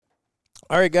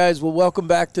All right, guys. Well, welcome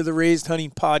back to the Raised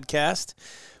Hunting Podcast.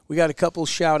 We got a couple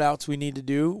shout-outs we need to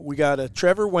do. We got a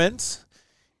Trevor Wentz.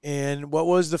 And what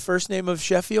was the first name of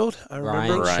Sheffield? I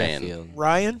remember.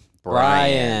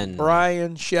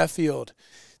 Brian Sheffield.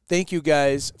 Thank you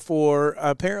guys for,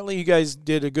 apparently you guys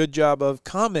did a good job of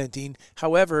commenting.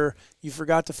 However, you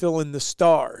forgot to fill in the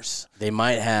stars. They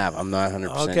might have. I'm not 100%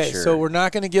 sure. Okay, so we're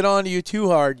not going to get on to you too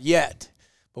hard yet.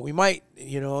 But we might,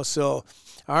 so,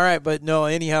 all right. But no,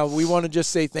 anyhow, we want to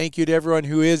just say thank you to everyone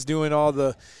who is doing all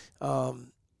the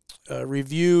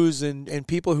reviews and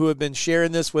people who have been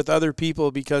sharing this with other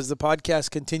people, because the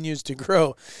podcast continues to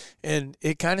grow. And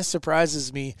it kind of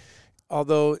surprises me,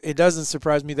 although it doesn't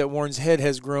surprise me, that Warren's head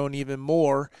has grown even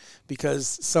more,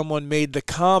 because someone made the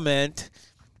comment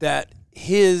that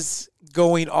his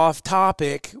going off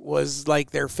topic was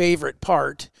like their favorite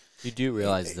part. You do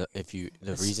realize that the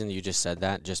reason you just said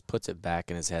that just puts it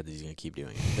back in his head that he's going to keep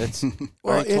doing it. That's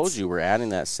I told you we're adding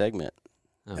that segment.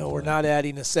 No, we're not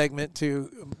adding a segment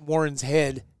to Warren's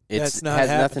head. It has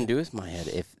nothing to do with my head.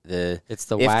 It's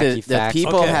the wacky facts. The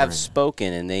people have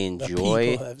spoken and they enjoy.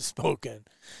 The people have spoken.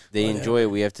 They enjoy.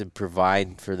 We have to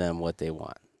provide for them what they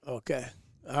want. Okay.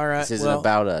 All right. This isn't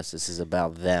about us. This is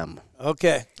about them.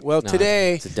 Okay. Well,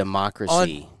 today it's a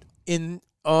democracy.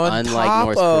 Unlike top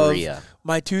North Korea.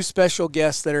 My two special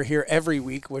guests that are here every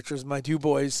week, which was my two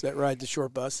boys that ride the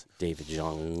short bus. David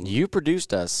Jong-un. You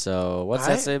produced us, so what's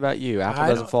that say about you? Apple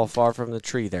doesn't fall far from the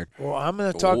tree there. Well, I'm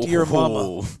going to talk to your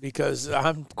mama, because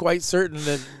I'm quite certain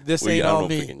that this ain't all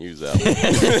me. I don't know if we can use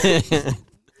that one.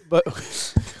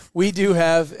 But we do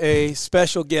have a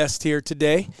special guest here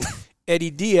today.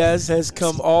 Eddie Diaz has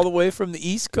come all the way from the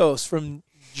East Coast, from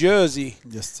Jersey,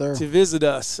 yes, sir, to visit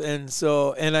us, and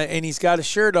he's got a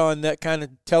shirt on that kind of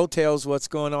telltales what's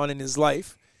going on in his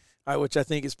life, which I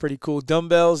think is pretty cool.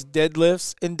 Dumbbells,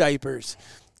 deadlifts, and diapers,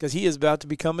 because he is about to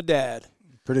become a dad.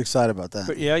 Pretty excited about that.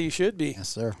 But yeah, you should be. Yes,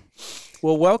 sir.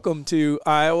 Well, welcome to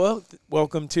Iowa.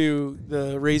 Welcome to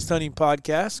the Raised Hunting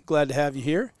Podcast. Glad to have you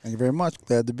here. Thank you very much.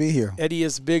 Glad to be here. Eddie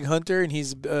is a big hunter, and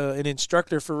he's an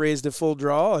instructor for Raised to Full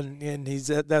Draw, and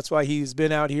that's why he's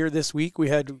been out here this week. We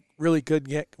had really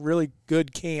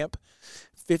good camp,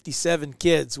 57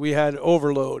 kids. We had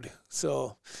overload,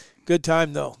 so good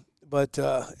time though. But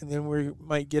and then we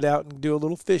might get out and do a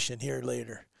little fishing here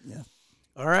later. Yeah.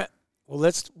 All right. Well,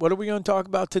 what are we going to talk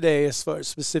about today? As far as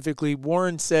specifically,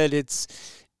 Warren said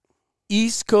it's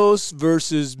East Coast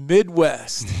versus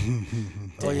Midwest.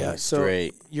 Oh yeah, so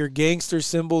straight. Your gangster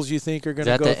symbols you think are going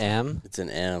to go? Is that the M? It's an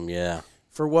M, yeah.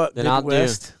 For what? Then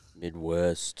Midwest?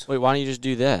 Midwest. Wait, why don't you just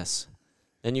do this?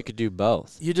 Then you could do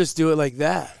both. You just do it like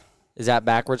that. Is that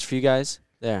backwards for you guys?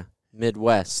 There,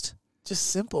 Midwest.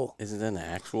 Just simple. Isn't that an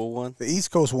actual one? The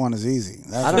East Coast one is easy.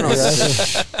 I don't know.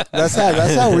 That's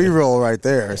how we roll right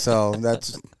there. So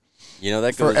that's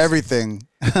that for goes, everything.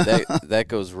 that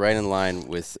goes right in line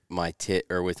with my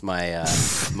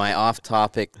my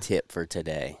off-topic tip for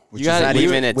today. Which is not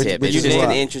even a tip. It's just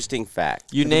an interesting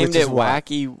fact. You named it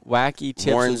wacky tips.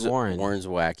 Warren's Warren's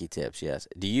wacky tips. Yes.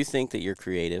 Do you think that you're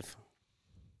creative?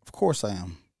 Of course I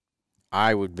am.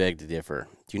 I would beg to differ.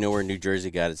 Do you know where New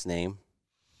Jersey got its name?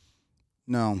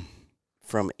 No.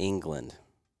 From England.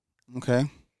 Okay.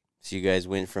 So you guys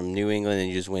went from New England and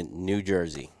you just went New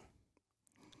Jersey.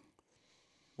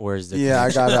 Where's the? Yeah,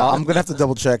 I got it. I'm gonna have to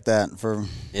double check that for.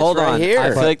 Hold right on. Here.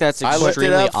 I feel like that's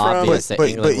extremely obvious that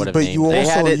England would have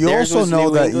named it. You also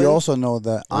know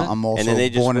that I'm also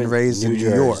born and raised in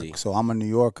New York, so I'm a New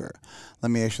Yorker.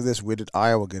 Let me ask you this: where did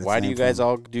Iowa get its name? Why do you guys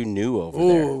all do new over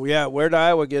there? Oh yeah, where did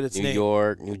Iowa get its name? New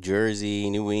York, New Jersey,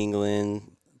 New England.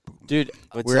 Dude,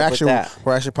 we're actually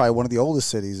probably one of the oldest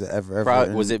cities ever.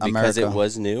 Was it because America. it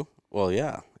was new? Well,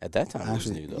 yeah. At that time,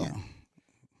 actually, it was new, though.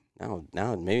 Yeah.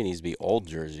 Now it maybe needs to be Old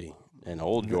Jersey and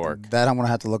Old York. That I'm going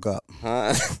to have to look up.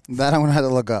 Huh? That I'm going to have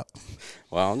to look up.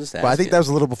 Well, I'm just asking. But I think that was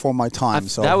a little before my time,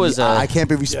 so I can't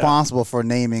be responsible for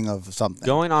naming of something.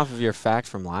 Going off of your fact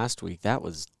from last week, that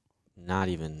was not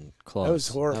even close. That was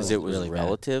horrible. Because it was really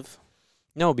relative? Bad.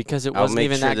 No, because it wasn't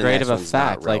even that great of a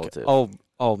fact. Like,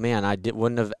 oh man,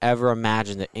 wouldn't have ever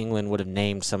imagined that England would have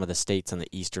named some of the states in the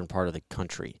eastern part of the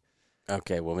country.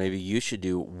 Okay, well, maybe you should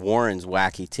do Warren's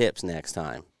wacky tips next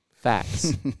time.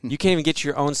 Facts. You can't even get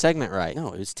your own segment right.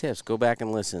 No, it was tips. Go back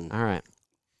and listen. All right.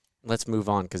 Let's move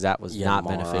on because that was not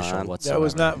beneficial whatsoever. That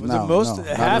was not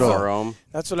half of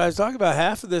that's what I was talking about.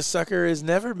 Half of this sucker is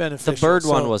never beneficial. The bird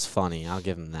one was funny. I'll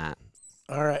give him that.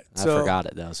 All right. I forgot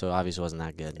it, though, so obviously it wasn't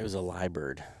that good. It was a live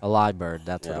bird. A live bird.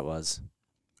 That's what it was.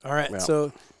 All right.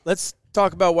 So let's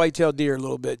talk about whitetail deer a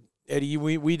little bit. Eddie,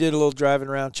 we did a little driving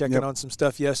around, checking on some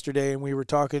stuff yesterday, and we were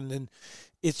talking, and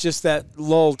it's just that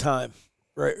lull time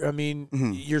right? I mean,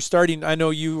 you're starting. I know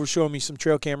you were showing me some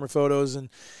trail camera photos, and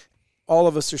all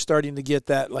of us are starting to get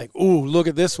that, like, ooh, look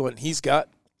at this one. He's got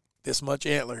this much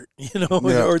antler,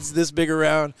 or it's this big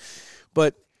around.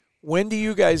 But when do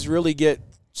you guys really get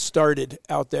started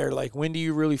out there? Like, when do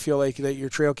you really feel like that your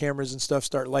trail cameras and stuff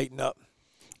start lighting up?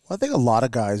 Well, I think a lot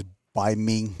of guys by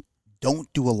me don't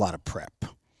do a lot of prep.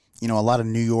 A lot of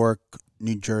New York,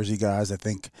 New Jersey guys, I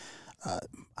think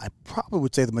I probably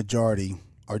would say the majority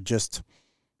are just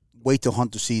wait till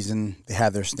hunter season. They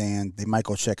have their stand. They might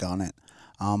go check on it.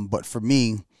 But for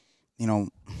me, I'm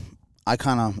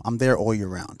there all year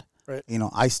round. Right.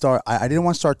 I didn't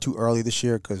want to start too early this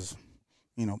year because,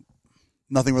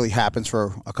 nothing really happens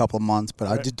for a couple of months. But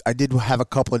right. I did have a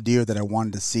couple of deer that I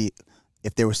wanted to see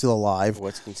if they were still alive.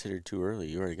 What's considered too early?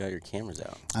 You already got your cameras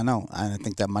out. I know. And I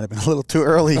think that might have been a little too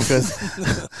early because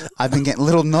I've been getting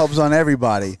little nubs on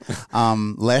everybody.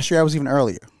 Last year I was even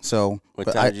earlier. So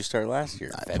what time did you start last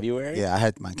year? February? Yeah, I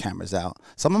had my cameras out.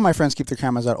 Some of my friends keep their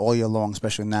cameras out all year long,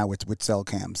 especially now with cell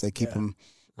cams. They keep them.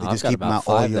 They just keep them out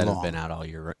all year long. I've been out all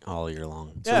year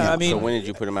long. Yeah, so when did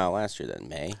you put them out last year? Then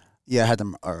May. Yeah, I had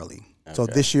them early. Okay. So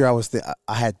this year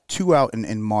I had 2 out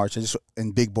in March, just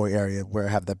in Big Boy area where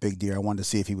I have that big deer. I wanted to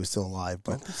see if he was still alive,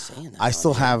 but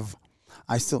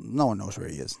no one knows where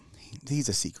he is. He's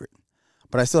a secret.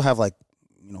 But I still have a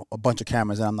bunch of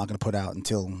cameras that I'm not going to put out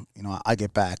until I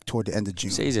get back toward the end of June.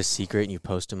 You say he's a secret and you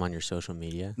post him on your social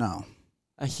media? No.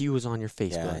 He was on your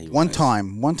Facebook. Yeah, one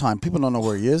time, people don't know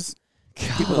where he is.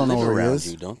 God, people don't know where he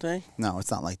is. You, don't they? No, it's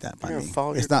not like that by me.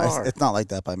 It's not like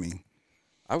that by me.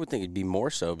 I would think it'd be more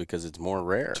so because it's more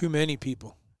rare. Too many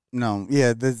people. No,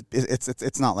 yeah,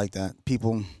 it's not like that.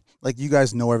 People, like, you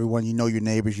guys know everyone. You know your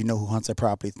neighbors. You know who hunts their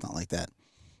property. It's not like that.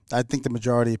 I think the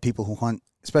majority of people who hunt,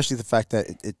 especially the fact that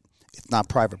it's not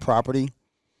private property,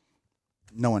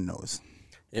 no one knows.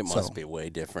 It must be way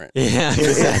different. Yeah,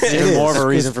 that's even more of a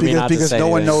reason for me not to say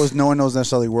because no one knows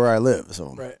necessarily where I live.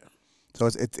 So right. So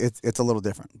it's a little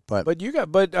different. But you got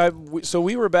so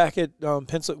we were back at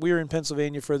we were in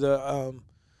Pennsylvania for the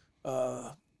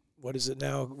what is it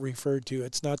now referred to?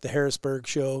 It's not the Harrisburg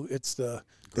show. It's the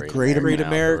Great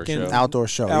American Outdoor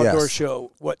Show. Outdoor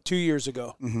show. 2 years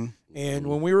ago? Mm-hmm. And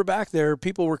when we were back there,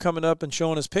 people were coming up and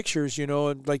showing us pictures,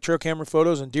 and like trail camera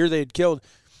photos and deer they had killed.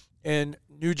 And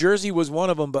New Jersey was one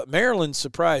of them, but Maryland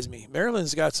surprised me.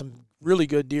 Maryland's got some really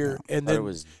good deer, and then it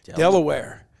was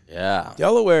Delaware. Yeah,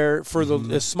 Delaware for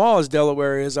as small as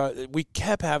Delaware is, we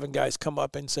kept having guys come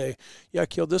up and say, "Yeah, I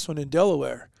killed this one in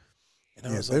Delaware."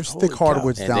 And there's thick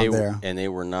hardwoods down there, and they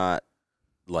were not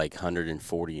like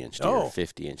 140-inch deer,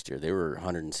 50-inch deer. They were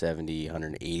 170,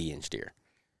 180-inch deer.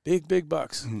 Big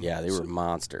bucks. Yeah, they were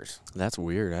monsters. That's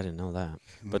weird. I didn't know that.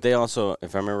 But they also,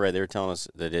 if I remember right, they were telling us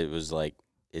that it was like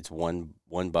it's one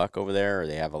buck over there, or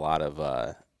they have a lot of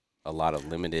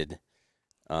limited.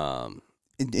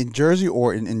 In Jersey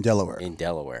or in Delaware? In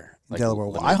Delaware. In Delaware.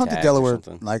 Well, I hunted Delaware,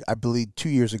 I believe 2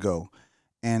 years ago,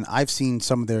 and I've seen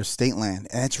some of their state land,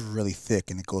 and it's really thick,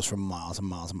 and it goes for miles and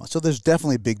miles and miles. So there's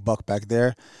definitely a big buck back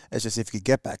there. It's just if you could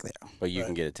get back there. But you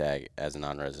can get a tag as a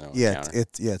non-resident. Yeah,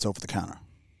 it's over the counter.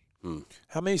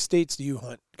 How many states do you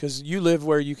hunt? Because you live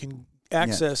where you can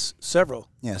access several.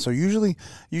 Yeah, so usually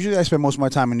I spend most of my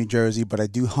time in New Jersey, but I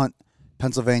do hunt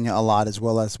Pennsylvania a lot, as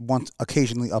well as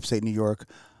occasionally upstate New York,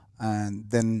 and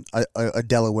then a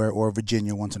Delaware or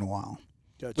Virginia once in a while,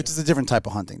 which is a different type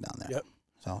of hunting down there. Yep.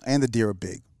 So, and the deer are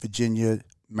big. Virginia,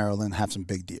 Maryland have some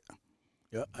big deer.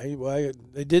 Yeah,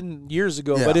 they didn't years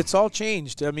ago, but it's all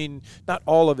changed. I mean, not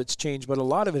all of it's changed, but a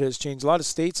lot of it has changed. A lot of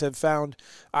states have found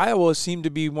Iowa seemed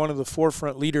to be one of the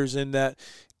forefront leaders in that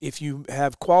if you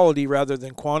have quality rather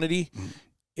than quantity,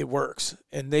 it works.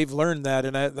 And they've learned that,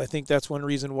 and I think that's one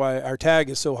reason why our tag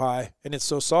is so high and it's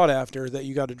so sought after that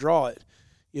you got to draw it.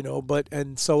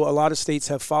 And so a lot of states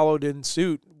have followed in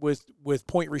suit with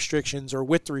point restrictions or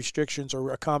width restrictions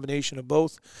or a combination of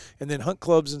both. And then hunt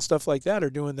clubs and stuff like that are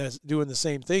doing the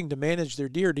same thing to manage their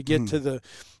deer to get to the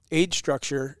age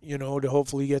structure, to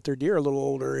hopefully get their deer a little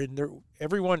older. And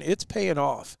everyone, it's paying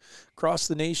off across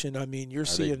the nation. I mean, are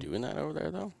they doing that over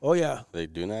there though? Oh yeah. Are they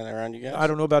doing that around you guys? I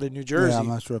don't know about in New Jersey. Yeah, I'm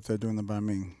not sure if they're doing that by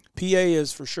me. PA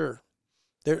is for sure.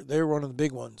 They're one of the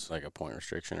big ones. Like a point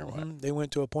restriction or what? They went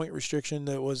to a point restriction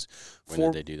that was. When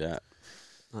did they do that?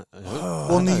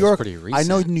 Well, New York. I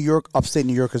know New York, upstate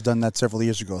New York has done that several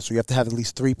years ago. So you have to have at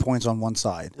least 3 points on one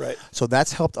side. Right. So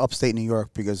that's helped upstate New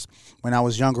York because when I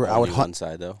was younger, I would hunt one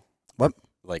side though. What?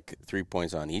 Like 3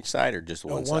 points on each side, or just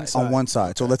one side? On one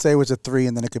side. So let's say it was a 3,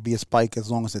 and then it could be a spike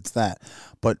as long as it's that.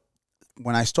 But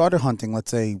when I started hunting, let's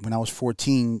say when I was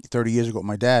 14, 30 years ago with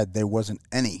my dad, there wasn't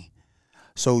any.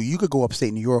 So you could go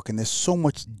upstate New York, and there's so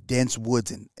much dense woods,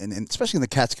 and especially in the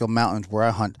Catskill Mountains where I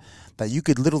hunt, that you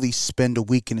could literally spend a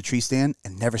week in a tree stand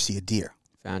and never see a deer.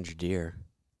 Found your deer.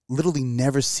 Literally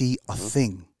never see a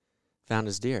thing. Found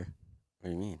his deer.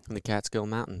 What do you mean? In the Catskill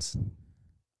Mountains.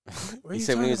 He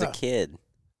said when he was a kid.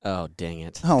 Oh, dang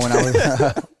it. Oh,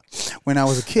 when I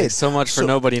was a kid. Like so much for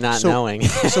nobody not knowing.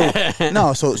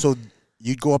 So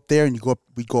you'd go up there, and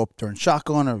we'd go up during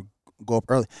shotgun or go up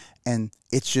early, and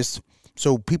it's just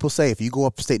so people say if you go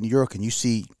upstate New York and you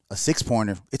see a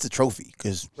 6-pointer, it's a trophy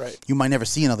because you might never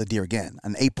see another deer again.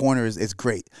 An 8-pointer is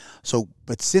great. So,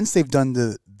 but since they've done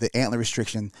the antler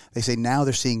restriction, they say now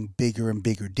they're seeing bigger and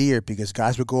bigger deer because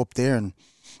guys would go up there and,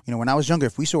 when I was younger,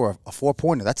 if we saw a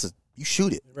 4-pointer, you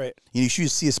shoot it. Right. You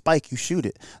see a spike, you shoot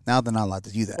it. Now they're not allowed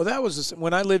to do that. Well, that was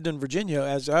when I lived in Virginia.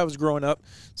 As I was growing up,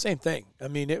 same thing. I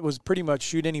mean, it was pretty much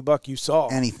shoot any buck you saw.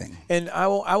 Anything. And I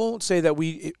won't say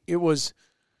that it was.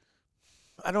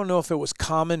 I don't know if it was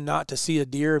common not to see a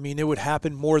deer. I mean, it would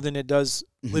happen more than it does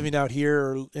living out here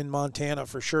or in Montana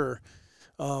for sure.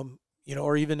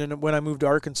 Or even when I moved to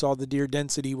Arkansas, the deer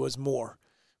density was more.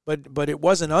 But it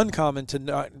wasn't uncommon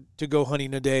to go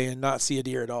hunting a day and not see a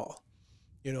deer at all.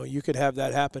 You could have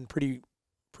that happen pretty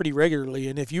regularly.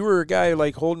 And if you were a guy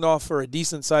like holding off for a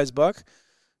decent sized buck,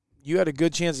 you had a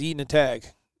good chance of eating a tag.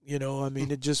 I mean,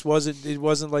 it just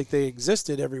wasn't like they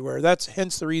existed everywhere. That's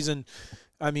hence the reason.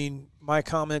 I mean, my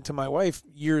comment to my wife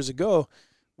years ago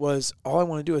was all I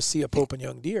want to do is see a Pope and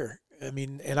young deer. I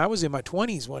mean, and I was in my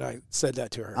 20s when I said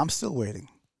that to her. I'm still waiting.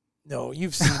 No,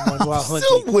 you've seen one while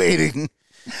hunting. Still waiting.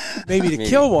 Maybe to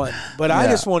kill one, but I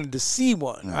just wanted to see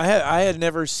one. Yeah. I had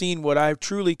never seen what I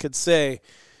truly could say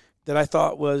that I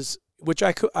thought was, which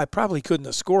I probably couldn't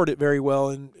have scored it very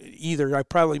well in either. I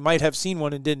probably might have seen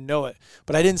one and didn't know it,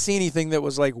 but I didn't see anything that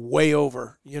was like way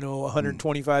over,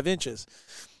 125 inches.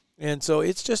 And so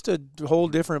it's just a whole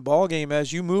different ball game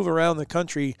as you move around the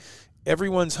country.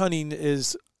 Everyone's hunting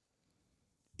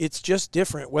it's just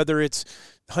different, whether it's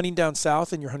hunting down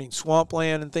south and you're hunting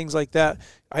swampland and things like that.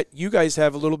 You guys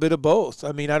have a little bit of both.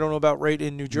 I mean, I don't know about right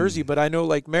in New Jersey, but I know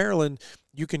like Maryland,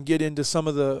 you can get into some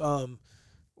of the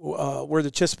where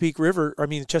the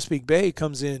Chesapeake Bay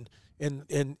comes in,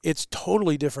 and it's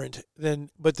totally different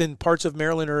but then parts of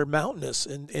Maryland are mountainous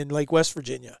and like West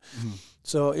Virginia. Mm-hmm.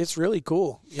 So it's really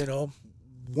cool,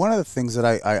 One of the things that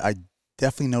I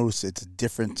definitely noticed it's a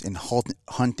difference in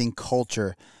hunting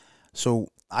culture. So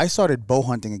I started bow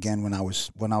hunting again when I was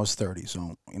 30.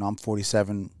 So I'm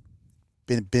 47.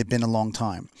 Been a long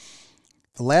time.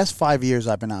 The last 5 years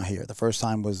I've been out here. The first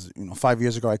time was 5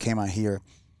 years ago I came out here.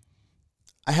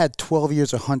 I had 12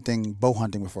 years of bow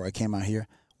hunting before I came out here.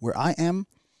 Where I am,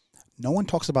 no one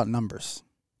talks about numbers.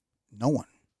 No one.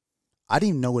 I didn't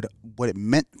even know what it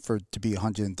meant to be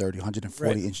 130,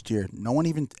 140 inch deer. No one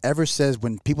even ever says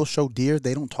when people show deer,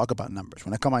 they don't talk about numbers.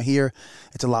 When I come out here,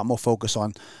 it's a lot more focus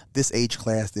on this age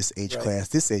class, this age class,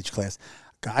 this age class.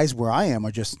 Guys where I am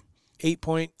are just 8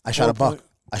 point. I shot a buck.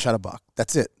 I shot a buck.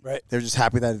 That's it. Right. They're just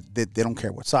happy that they don't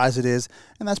care what size it is,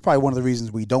 and that's probably one of the reasons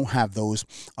we don't have those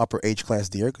upper age class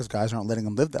deer because guys aren't letting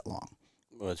them live that long.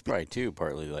 Well, it's probably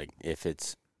partly like if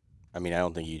it's. I mean, I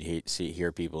don't think you'd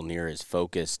hear people near as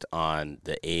focused on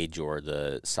the age or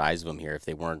the size of them here if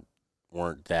they weren't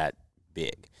that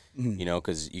big,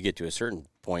 because you get to a certain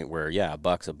point where, a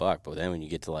buck's a buck, but then when you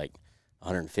get to like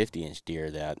 150-inch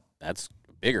deer, that's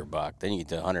a bigger buck. Then you get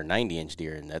to 190-inch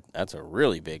deer, and that's a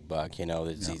really big buck.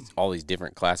 There's all these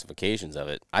different classifications of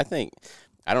it. I think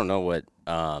I don't know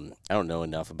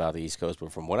enough about the East Coast,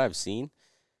 but from what I've seen,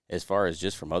 as far as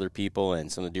just from other people and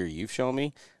some of the deer you've shown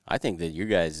me, I think that you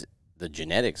guys. The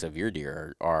genetics of your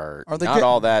deer are not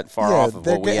all that far off of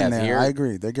what we have there. here. I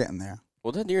agree. They're getting there.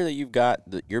 Well, the deer that you've got,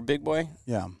 your big boy,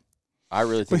 I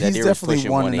really think but that deer was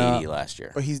pushing 180 last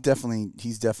year. But he's definitely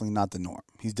not the norm.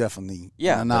 He's definitely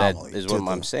an anomaly. That is what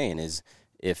I'm saying is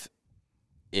if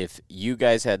you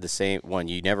guys had the same one,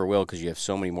 you never will because you have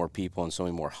so many more people and so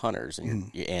many more hunters,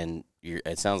 and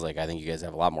it sounds like I think you guys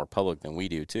have a lot more public than we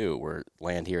do too, where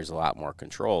land here is a lot more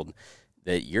controlled.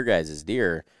 That your guys'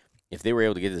 deer. If they were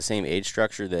able to get to the same age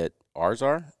structure that ours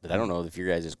are, that I don't know if your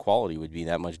guys' quality would be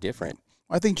that much different.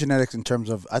 I think genetics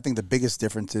I think the biggest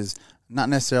difference is not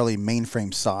necessarily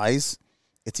mainframe size.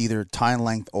 It's either tine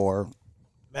length or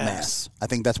mass. I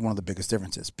think that's one of the biggest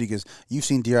differences because you've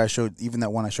seen deer I showed, even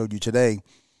that one I showed you today,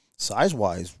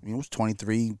 size-wise, it was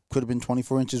 23, could have been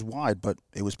 24 inches wide, but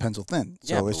it was pencil thin.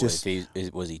 So it's just.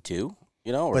 Was he 2?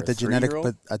 Or but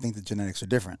I think the genetics are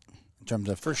different. In terms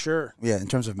of for sure, in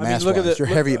terms of mass-wise, you're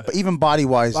heavy, but even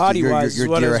body-wise,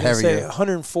 your deer are heavier.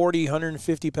 140,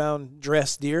 150 pound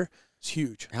dressed deer is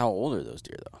huge. How old are those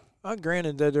deer though?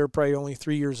 Granted that they're probably only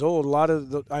 3 years old. A lot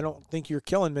of I don't think you're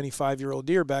killing many 5-year-old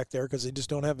deer back there because they just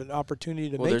don't have an opportunity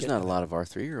to make it. Well, there's not a lot of our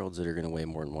 3-year-olds that are going to weigh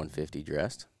more than 150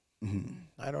 dressed. Mm-hmm.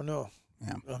 I don't know.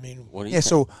 Yeah. I mean, what do you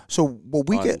think? So what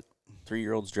we get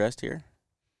 3-year-olds dressed here?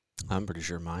 I'm pretty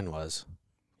sure mine was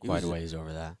quite a ways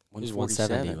over that. He was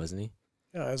 147, 170, wasn't he?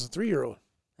 Yeah, as a 3-year-old.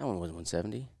 That one was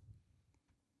 170.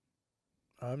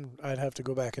 I'd have to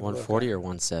go back and 140 look. or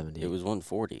 170. It was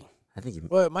 140. I think.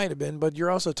 Well, it might have been, but you're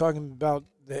also talking about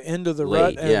the end of the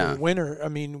Late, rut and the winter. I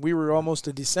mean, we were almost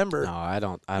to December. No, I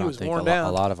don't think a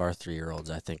lot of our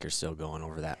 3-year-olds, I think, are still going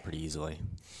over that pretty easily.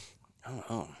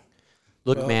 Oh.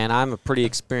 Look, man, I'm a pretty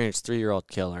experienced 3-year-old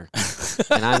killer,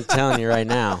 and I'm telling you right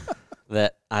now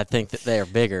that I think that they are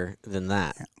bigger than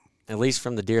that. At least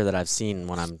from the deer that I've seen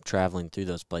when I'm traveling through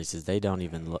those places, they don't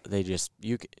even look. They just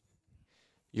you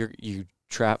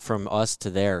trap from us to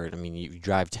there. I mean, you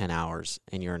drive 10 hours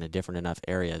and you're in a different enough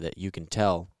area that you can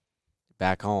tell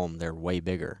back home they're way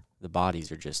bigger. The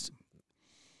bodies are just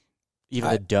even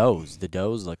the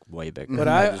does look way bigger. But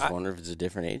I just wonder if it's a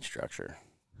different age structure.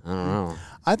 I don't know.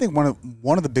 I think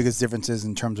one of the biggest differences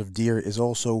in terms of deer is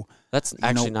also that's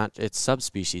actually not. It's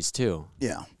subspecies too.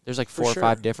 Yeah, there's like 4 or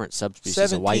 5 different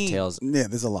subspecies of whitetails. Yeah,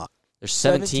 there's a lot. There's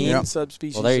 17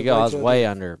 subspecies. Well, there you go. I was way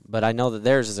under, but I know that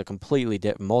theirs is a completely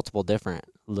multiple different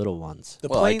little ones. The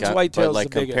plains whitetails, like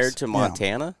the biggest. Compared to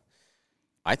Montana,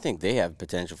 I think they have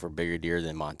potential for bigger deer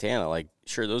than Montana. Like,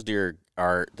 sure, those deer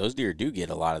do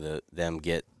get a lot of them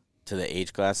get to the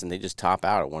age class, and they just top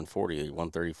out at 140,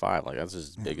 135. Like, that's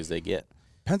as big as they get.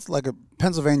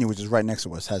 Pennsylvania, which is right next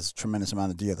to us, has a tremendous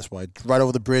amount of deer. That's why right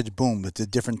over the bridge, boom, it's a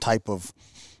different type of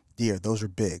deer. Those are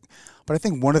big. But I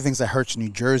think one of the things that hurts New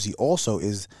Jersey also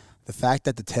is the fact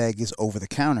that the tag is over the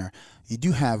counter. You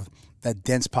do have that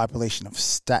dense population of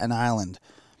Staten Island,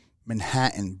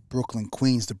 Manhattan, Brooklyn,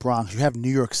 Queens, the Bronx. You have New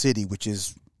York City, which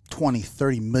is 20,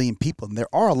 30 million people, and there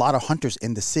are a lot of hunters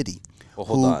in the city. Well,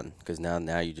 hold on, because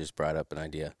now you just brought up an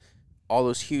idea. All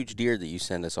those huge deer that you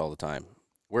send us all the time,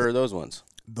 where are those ones?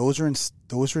 Those are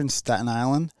in Staten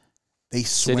Island. They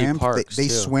swam. They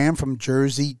swam from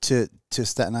Jersey to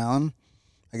Staten Island.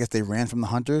 I guess they ran from the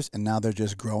hunters, and now they're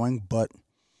just growing. But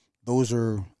those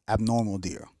are abnormal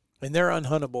deer. And they're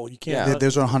unhuntable. You can't. Yeah,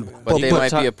 those are unhuntable. But they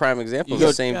might be a prime example of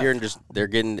the same deer, and just they're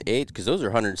getting age because those are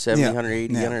 170,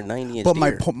 180, 190 inch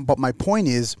deer. But my point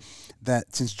is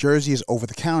that since Jersey is over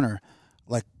the counter,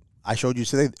 like I showed you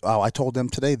today, I told them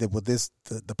today that with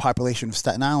the population of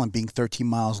Staten Island being 13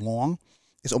 miles long,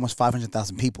 it's almost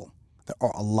 500,000 people. There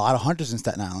are a lot of hunters in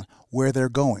Staten Island. Where they're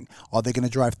going? Are they going to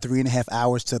drive 3.5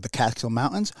 hours to the Catskill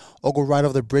Mountains, or go right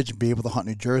over the bridge and be able to hunt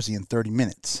New Jersey in 30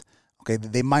 minutes? Okay,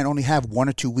 they might only have 1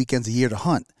 or 2 weekends a year to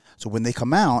hunt. So when they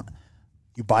come out,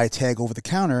 you buy a tag over the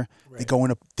counter. Right. They go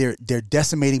in. They're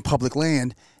decimating public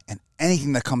land, and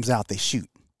anything that comes out, they shoot.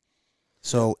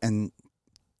 So, and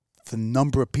the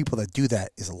number of people that do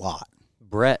that is a lot.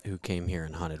 Brett, who came here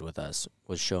and hunted with us,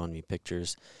 was showing me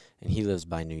pictures, and he lives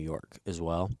by New York as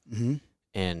well. Mm-hmm.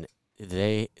 And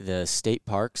the state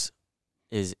parks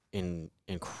is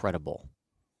incredible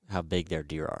how big their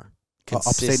deer are.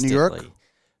 Upstate New York?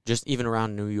 Just even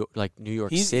around New York, like New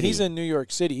York City. He's in New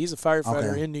York City. He's a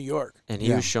firefighter in New York. And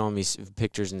he was showing me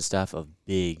pictures and stuff of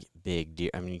big deer.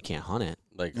 I mean, you can't hunt it.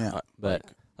 Like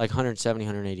 170,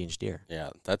 180 inch deer. Yeah,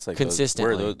 that's like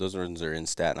consistently. Those ones are in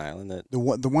Staten Island.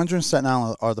 The ones in Staten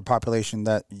Island are the population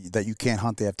that you can't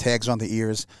hunt. They have tags on the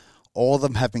ears. All of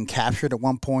them have been captured at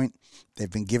one point.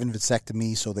 They've been given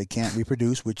vasectomy so they can't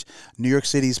reproduce, which New York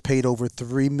City's paid over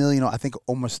 $3 million, I think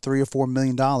almost $3 or $4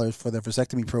 million for their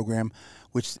vasectomy program,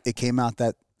 which it came out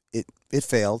that it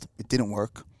failed. It didn't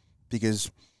work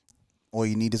because all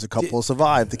you need is a couple to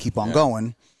survive to keep on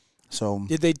going. So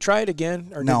did they try it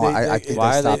again? Or no, I think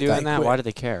why are they doing that? Why do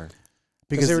they care?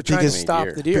 Because they were trying to stop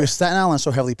the deer. Because Staten Island is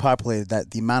so heavily populated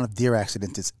that the amount of deer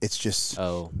accidents, it's just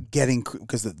getting,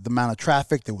 because the amount of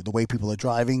traffic, the way people are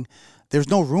driving, there's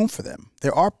no room for them.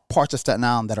 There are parts of Staten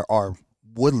Island that are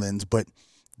woodlands, but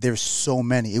there's so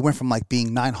many. It went from like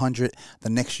being 900 the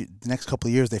next couple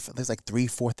of years. There's like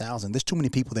 4,000. There's too many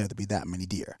people there to be that many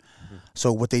deer. Mm-hmm.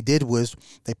 So what they did was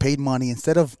they paid money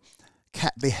instead of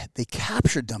they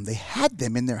captured them. They had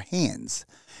them in their hands.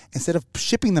 Instead of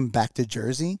shipping them back to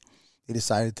Jersey, they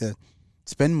decided to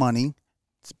spend money,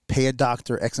 pay a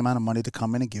doctor X amount of money to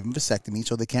come in and give them vasectomy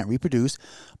so they can't reproduce,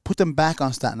 put them back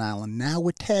on Staten Island, now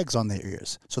with tags on their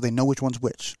ears so they know which one's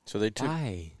which. So they took...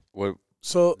 Why?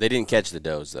 So they didn't catch the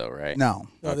does, though, right? No.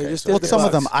 They just did some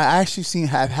of them. I actually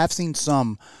have seen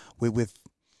some with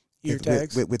ear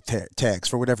tags? With tags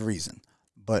for whatever reason.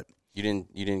 But you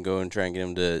didn't go and try and get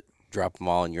them to drop them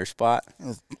all in your spot?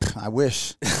 I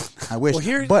wish. I wish.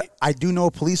 But I do know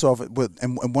a police officer,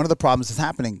 and one of the problems that's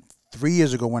happening 3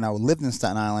 years ago when I lived in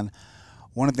Staten Island,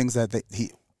 one of the things that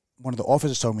one of the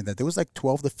officers told me that there was like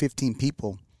 12 to 15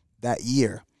 people that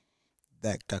year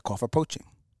that got caught for poaching.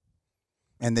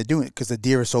 And they're doing it because the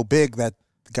deer are so big that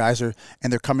the guys are,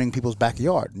 and they're coming in people's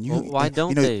backyard. And why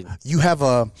don't they? You have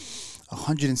a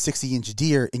 160-inch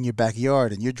deer in your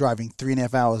backyard, and you're driving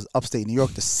 3.5 hours upstate New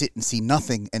York to sit and see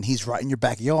nothing, and he's right in your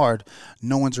backyard.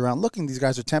 No one's around looking. These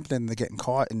guys are tempted, and they're getting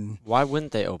caught. And why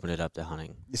wouldn't they open it up to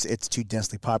hunting? It's too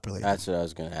densely populated. That's what I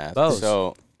was going to ask. Both.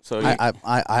 So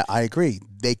I agree.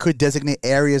 They could designate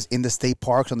areas in the state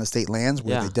parks on the state lands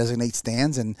where they designate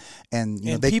stands, and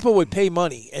people would pay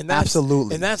money, and that's,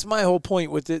 absolutely. And that's my whole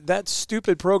point with that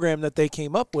stupid program that they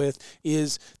came up with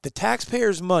is the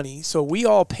taxpayers' money. So we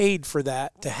all paid for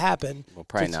that to happen. Well,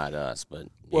 probably not us, but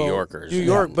New Yorkers. New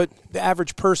York, but the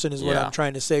average person is what I'm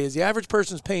trying to say. Is the average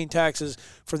person's paying taxes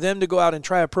for them to go out and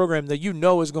try a program that you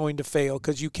know is going to fail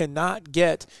because you cannot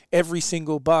get every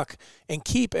single buck and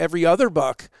keep every other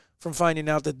buck from finding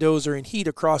out that does are in heat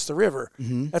across the river.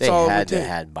 Mm-hmm. That's all it would take. They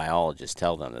had biologists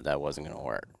tell them that wasn't going to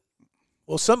work.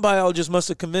 Well, some biologists must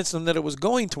have convinced them that it was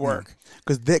going to work.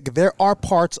 Because there are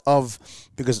parts of,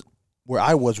 because where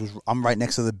I was I'm right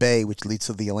next to the bay, which leads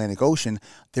to the Atlantic Ocean.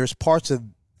 There's parts of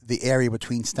the area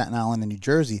between Staten Island and New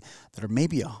Jersey that are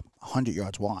maybe 100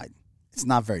 yards wide. It's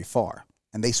not very far.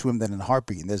 And they swim that in a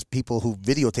heartbeat. And there's people who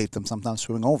videotape them sometimes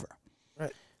swimming over.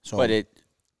 Right. So, but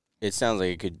it sounds like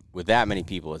it could, with that many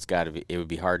people, it would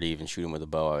be hard to even shoot them with a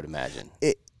bow, I would imagine.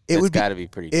 It's got to be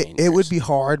pretty dangerous. It would be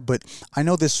hard, but I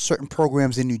know there's certain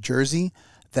programs in New Jersey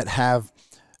that have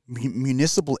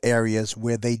municipal areas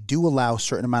where they do allow a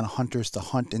certain amount of hunters to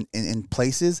hunt in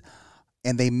places,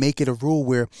 and they make it a rule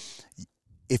where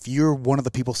if you're one of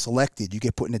the people selected, you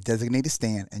get put in a designated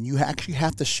stand, and you actually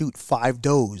have to shoot 5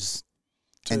 does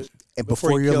and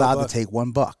before you're allowed to take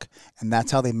 1 buck. And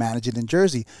that's how they manage it in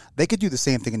Jersey. They could do the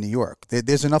same thing in New York.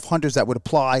 There's enough hunters that would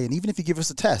apply, and even if you give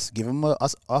us a test, give them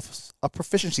a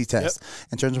proficiency test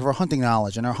in terms of our hunting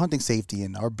knowledge and our hunting safety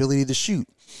and our ability to shoot.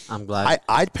 I'm glad.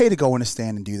 I'd pay to go in a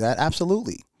stand and do that,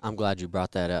 absolutely. I'm glad you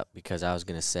brought that up because I was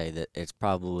going to say that it's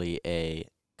probably a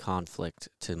conflict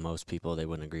to most people. They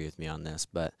wouldn't agree with me on this,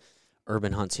 but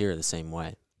urban hunts here are the same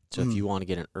way. So if you want to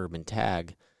get an urban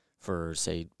tag for,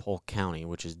 say, Polk County,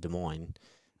 which is Des Moines,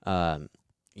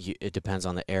 it depends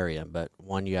on the area. But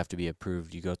one, you have to be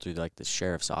approved. You go through like the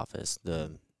sheriff's office,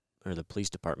 or the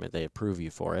police department. They approve you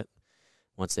for it.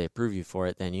 Once they approve you for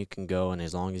it, then you can go, and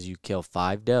as long as you kill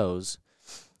 5 does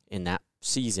in that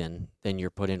season, then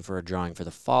you're put in for a drawing for the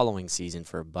following season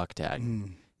for a buck tag.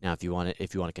 Now, if you want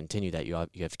to continue that, you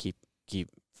have to keep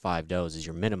 5 does as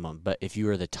your minimum. But if you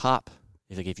are the top,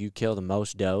 if you kill the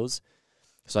most does.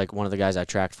 It's like one of the guys I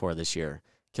tracked for this year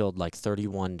killed like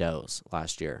 31 does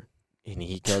last year, and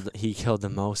he killed the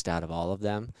most out of all of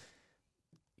them.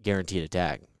 Guaranteed a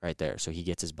tag right there, so he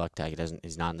gets his buck tag.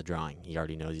 He's not in the drawing. He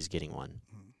already knows he's getting one.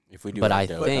 If we do a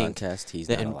doe contest, he's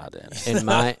not allowed to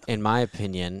enter. In my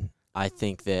opinion, I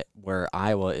think that where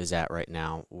Iowa is at right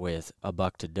now with a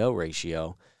buck to doe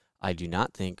ratio, I do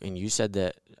not think. And you said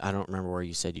that, I don't remember where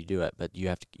you said you do it, but you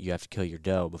have to kill your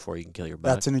doe before you can kill your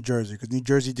buck. That's in New Jersey, because New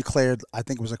Jersey declared, I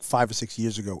think it was like 5 or 6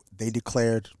 years ago, they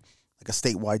declared like a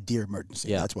statewide deer emergency.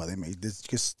 Yeah. That's why they made this,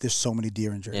 because there's so many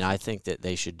deer in Jersey. And I think that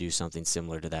they should do something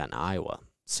similar to that in Iowa,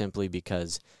 simply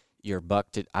because your buck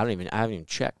I haven't even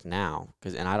checked now,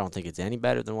 and I don't think it's any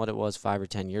better than what it was 5 or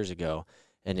 10 years ago,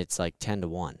 and it's like 10 to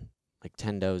 1, like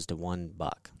 10 does to 1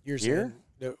 buck. Here?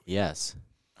 No. Yes.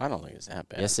 I don't think it's that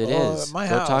bad. Yes, it is.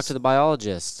 Go talk to the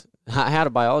biologist. I had a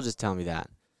biologist tell me that.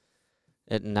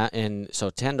 And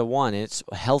so 10 to 1, it's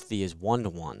healthy is 1 to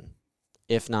 1,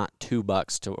 if not 2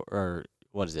 bucks to, or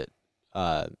what is it?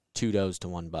 2 does to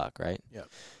 1 buck, right? Yeah.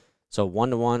 So 1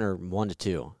 to 1 or 1 to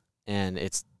 2, and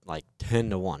it's like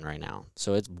 10 to 1 right now.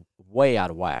 So it's way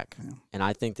out of whack. Yeah. And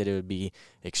I think that it would be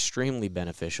extremely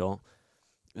beneficial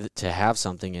to have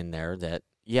something in there that,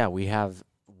 we have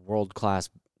world-class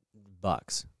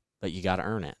bucks, but you got to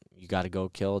earn it. You got to go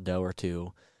kill a doe or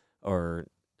 2 or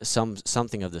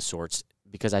something of the sorts,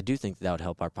 because I do think that would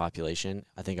help our population.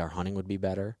 I think our hunting would be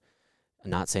better.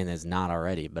 I'm not saying that it's not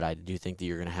already, but I do think that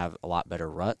you're going to have a lot better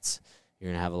ruts. You're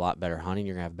going to have a lot better hunting.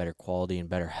 You're going to have better quality and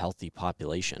better healthy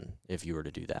population if you were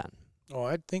to do that. Oh,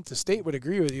 I think the state would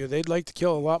agree with you. They'd like to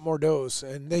kill a lot more does,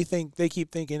 and they keep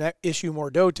thinking issue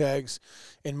more doe tags,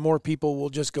 and more people will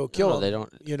just go kill them. They don't.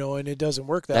 And it doesn't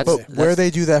work that way. But where they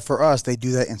do that for us, they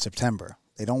do that in September.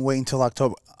 They don't wait until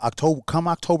October. Come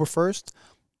October 1st,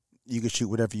 you can shoot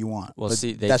whatever you want. Well,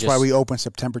 that's why we open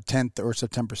September 10th or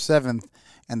September 7th,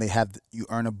 and you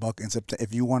earn a buck in September.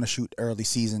 If you want to shoot early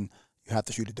season, You have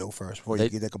to shoot a doe first before you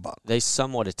can take a buck. They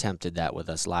somewhat attempted that with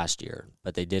us last year,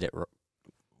 but they did it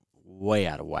way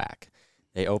out of whack.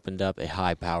 They opened up a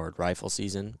high-powered rifle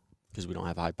season because we don't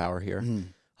have high power here.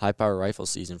 High-power rifle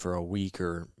season for a week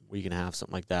or week and a half,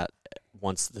 something like that,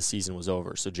 once the season was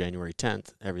over. So January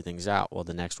 10th, everything's out. Well,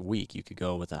 the next week you could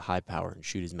go with a high power and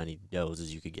shoot as many does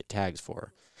as you could get tags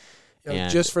for.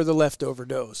 And just for the leftover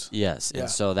does. Yes, and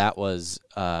so that was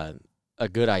a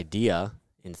good idea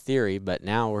in theory, but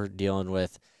now we're dealing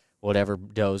with whatever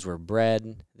does were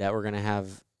bred that we're going to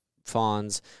have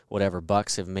fawns, whatever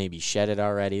bucks have maybe shedded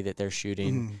already that they're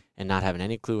shooting and not having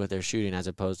any clue what they're shooting, as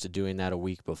opposed to doing that a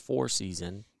week before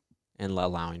season and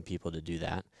allowing people to do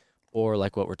that. Or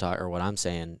like what we're talking, or what I'm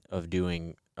saying, of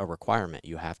doing a requirement.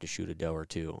 You have to shoot a doe or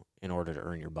two in order to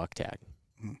earn your buck tag.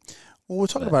 Well, we're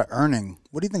talking about earning.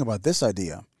 What do you think about this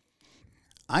idea?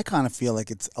 I kind of feel like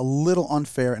it's a little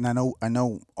unfair, and I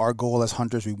know our goal as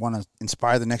hunters, we want to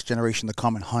inspire the next generation to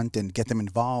come and hunt and get them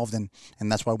involved, and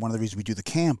that's why one of the reasons we do the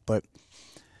camp. But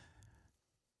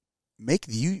make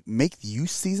the youth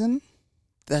season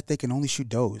that they can only shoot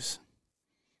does.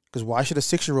 Because why should a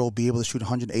 6-year-old be able to shoot a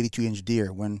 182-inch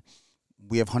deer when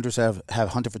we have hunters that have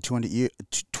hunted for 20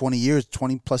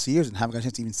 plus years and haven't got a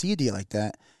chance to even see a deer like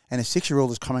that? And a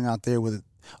 6-year-old is coming out there with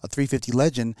a 350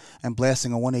 Legend and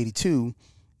blasting a 182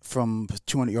 from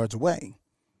 200 yards away.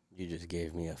 You just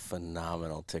gave me a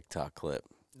phenomenal TikTok clip.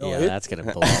 No, that's going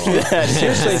to blow up.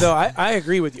 Seriously, though, I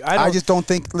agree with you. I just don't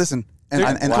think, listen, and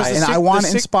I want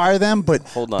to inspire them, but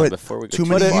hold on, before we go too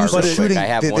many youths are shooting, I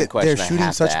have one question they're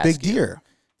shooting such big deer.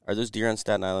 Are those deer on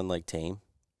Staten Island like tame?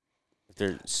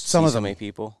 There's some of them. So many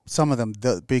people? Some of them,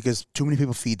 because too many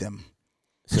people feed them.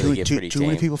 So too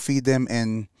many people feed them,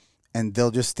 and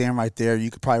they'll just stand right there. You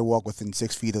could probably walk within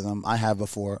 6 feet of them. I have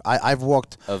before. I've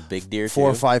walked of big deer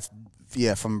 4 or 5,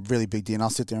 from really big deer, and I'll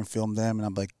sit there and film them, and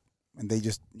I'm like, and they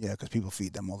just, because people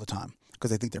feed them all the time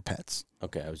because they think they're pets.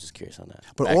 Okay, I was just curious on that.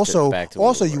 But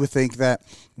also you would think that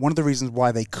one of the reasons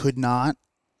why they could not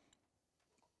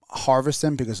harvest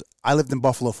them, because I lived in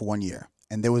Buffalo for 1 year,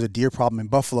 and there was a deer problem in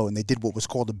Buffalo, and they did what was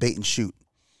called a bait and shoot.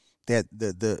 That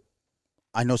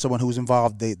I know someone who was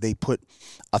involved. They put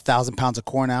 1,000 pounds of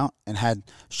corn out and had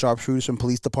sharpshooters from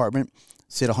police department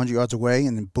sit 100 yards away,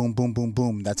 and then boom, boom, boom,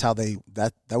 boom. That's how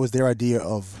that was their idea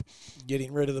of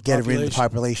getting rid of the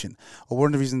population. Well, one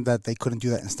of the reasons that they couldn't do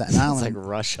that in Staten Island, it's like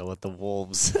Russia with the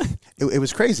wolves. it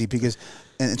was crazy because,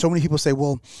 and so many people say,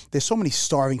 well, there's so many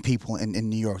starving people in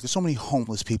New York. There's so many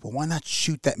homeless people. Why not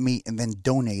shoot that meat and then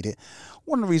donate it?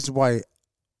 One of the reasons why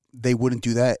they wouldn't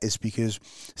do that is because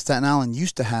Staten Island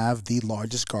used to have the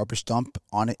largest garbage dump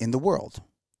on it in the world.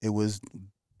 It was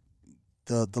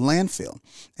the landfill.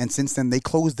 And since then, they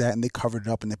closed that and they covered it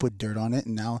up and they put dirt on it.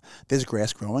 And now there's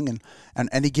grass growing. And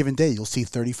any given day, you'll see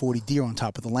 30, 40 deer on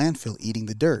top of the landfill eating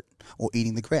the dirt or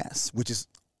eating the grass, which is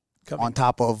on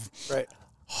top of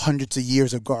hundreds of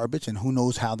years of garbage. And who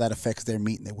knows how that affects their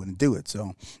meat, and they wouldn't do it.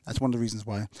 So that's one of the reasons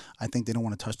why I think they don't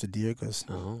want to touch the deer because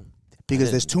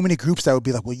there's too many groups that would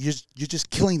be like, well, you're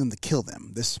just killing them to kill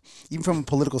them. This, even from a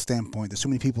political standpoint, there's too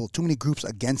many people, too many groups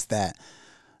against that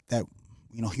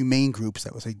humane groups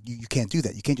that would say you can't do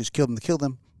that. You can't just kill them to kill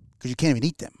them because you can't even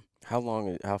eat them.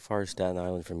 How far is Staten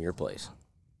Island from your place?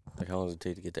 Like, how long does it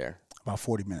take to get there? About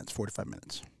 40 minutes, 45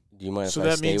 minutes. Do you mind if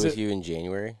I stay with you in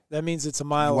January? That means it's a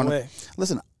mile away.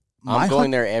 Listen, I'm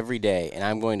going there every day, and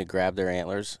I'm going to grab their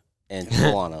antlers and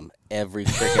pull on them every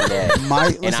freaking day.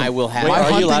 I will have. Wait,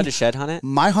 are you allowed to shed hunt it?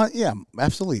 Yeah,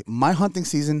 absolutely. My hunting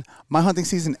season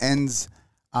ends.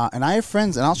 And I have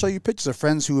friends, and I'll show you pictures of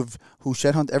friends who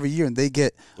shed hunt every year, and they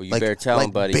get you better tell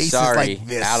them, buddy. Sorry,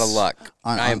 out of luck.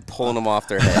 I am pulling them off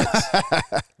their heads.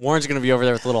 Warren's gonna be over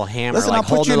there with a little hammer. Listen, I'll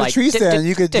put you in a tree stand.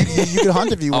 You could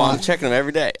hunt if you want. I'm checking them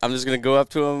every day. I'm just gonna go up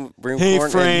to them, bring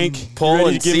corn, Frank, and pull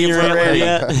and see if they're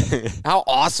ready. How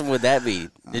awesome would that be?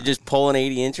 They're just pulling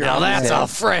 80-incher. Now that's a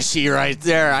freshie right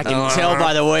there. I can tell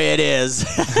by the way it is.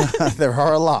 There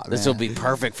are a lot. This will be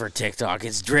perfect for TikTok.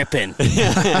 It's dripping.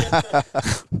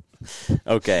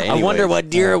 Okay. I wonder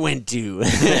what deer it went to.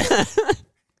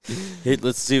 Hey,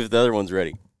 let's see if the other one's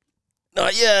ready.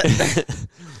 Not yet.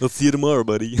 Let's see you tomorrow,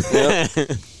 buddy.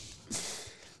 Yep.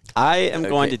 I am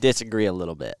going to disagree a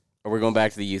little bit. Are we going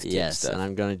back to the youth Yes, stuff? and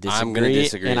I'm going to disagree. I'm going to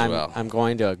disagree and as well. I'm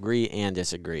going to agree and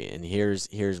disagree. And here's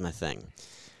my thing.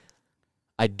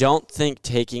 I don't think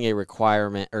taking a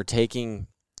requirement or taking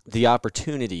the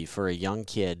opportunity for a young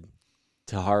kid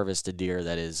to harvest a deer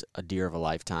that is a deer of a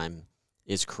lifetime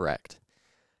is correct.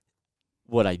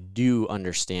 What I do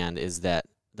understand is that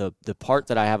the part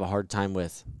that I have a hard time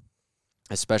with,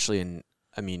 especially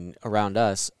around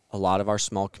us, a lot of our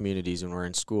small communities when we're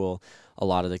in school, a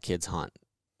lot of the kids hunt.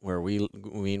 where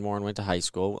me and Warren went to high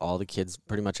school, all the kids,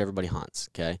 pretty much everybody hunts,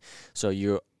 okay?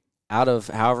 So out of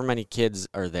however many kids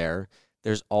are there,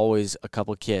 there's always a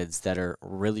couple kids that are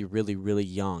really, really, really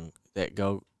young that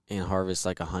go and harvest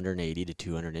like 180 to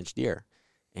 200-inch deer.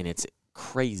 And it's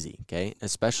crazy, okay?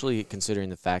 Especially considering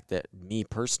the fact that me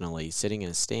personally, sitting in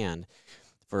a stand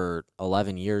for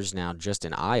 11 years now just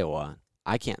in Iowa,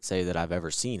 I can't say that I've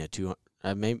ever seen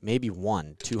maybe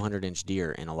one 200-inch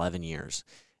deer in 11 years.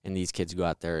 And these kids go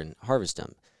out there and harvest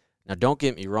them. Now, don't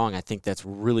get me wrong. I think that's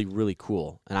really, really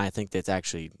cool. And I think that's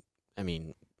actually,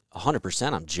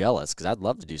 100% I'm jealous because I'd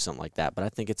love to do something like that. But I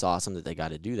think it's awesome that they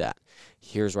got to do that.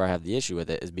 Here's where I have the issue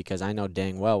with it is because I know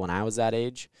dang well when I was that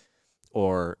age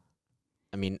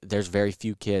there's very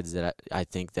few kids that I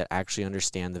think that actually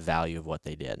understand the value of what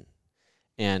they did.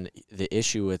 And the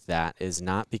issue with that is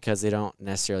not because they don't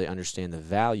necessarily understand the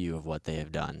value of what they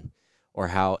have done or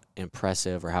how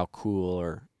impressive or how cool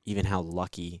or even how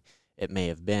lucky it may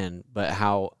have been, but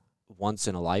how once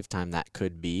in a lifetime that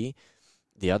could be.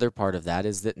 The other part of that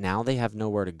is that now they have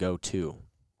nowhere to go to.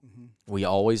 Mm-hmm. We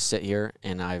always sit here,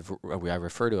 and I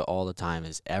refer to it all the time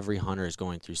as every hunter is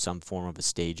going through some form of a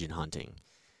stage in hunting.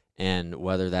 And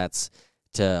whether that's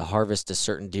to harvest a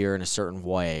certain deer in a certain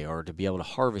way or to be able to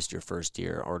harvest your first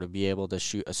deer or to be able to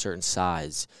shoot a certain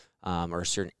size or a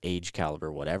certain age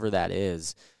caliber, whatever that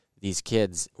is, these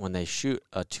kids, when they shoot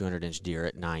a 200-inch deer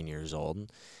at 9 years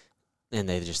old, and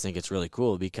they just think it's really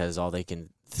cool because all they can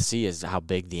see is how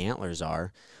big the antlers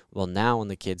are. Well, now when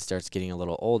the kid starts getting a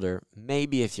little older,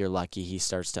 maybe if you're lucky, he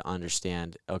starts to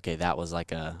understand, okay, that was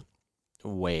like a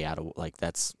way out of, like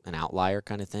that's an outlier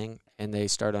kind of thing. And they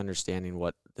start understanding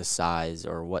what the size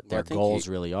or what their goals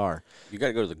really are. You got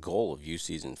to go to the goal of youth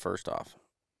season first off.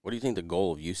 What do you think the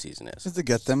goal of youth season is? Is to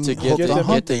get them to hooked on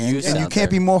hunting. And you can't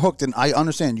be more hooked than, I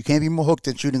understand, you can't be more hooked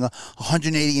than shooting a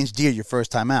 180-inch deer your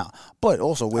first time out. But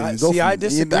also, where you go I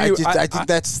disagree. I think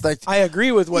that's like... I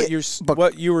agree with what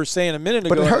what you were saying a minute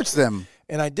ago. But it hurts them.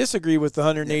 And I disagree with the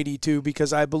 182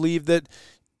 because I believe that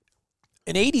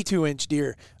an 82-inch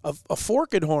deer, a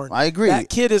forked horn. I agree. That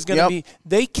kid is going to be.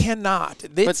 They cannot.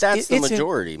 But that's the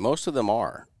majority. Most of them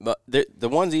are. But the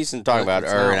ones Easton's talking about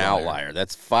are an outlier.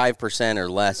 That's 5% or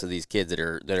less of these kids that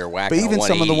are whacking. But even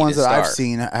some of the ones that start. I've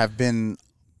seen have been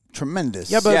tremendous.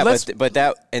 Yeah, but I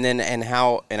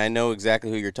know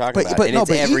exactly who you're talking about. But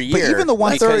every year. But even the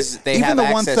 130s, they have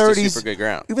access to super good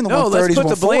ground. Even the 130s,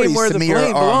 140s to me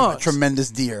are a tremendous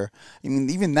deer. I mean,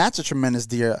 even that's a tremendous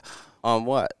deer. On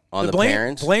what? On the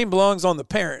parents? Blame belongs on the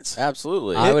parents.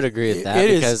 Absolutely. I would agree with that.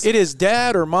 It is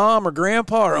dad or mom or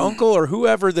grandpa or uncle or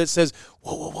whoever that says,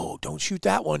 whoa, don't shoot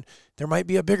that one. There might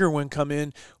be a bigger one come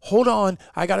in. Hold on.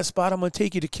 I got a spot I'm going to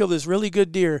take you to kill this really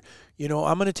good deer.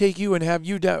 I'm going to take you and have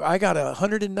you down. I got a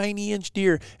 190-inch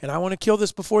deer, and I want to kill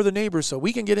this before the neighbors so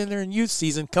we can get in there in youth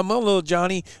season. Come on, little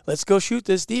Johnny. Let's go shoot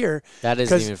this deer. That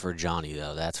isn't even for Johnny,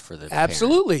 though. That's for the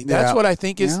absolutely. parent. That's what I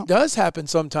think does happen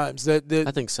sometimes. I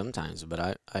think sometimes,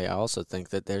 but I also think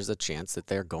that there's a chance that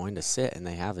they're going to sit and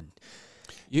they have a...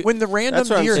 when the random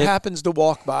deer happens to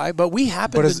walk by, but we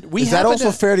happen is that also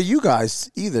fair to you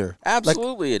guys either?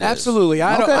 Absolutely, it is. Absolutely.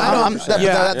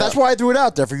 That's why I threw it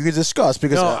out there for you to discuss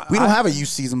because we don't have a youth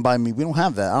season by me. We don't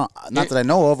have that. Not that I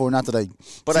know of, or not that I.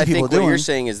 But I think what you're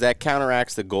saying is that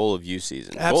counteracts the goal of youth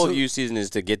season. The goal of youth season is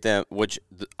to get them, which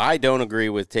I don't agree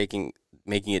with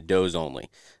making it does only.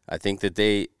 I think that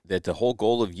the whole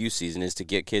goal of youth season is to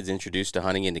get kids introduced to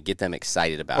hunting and to get them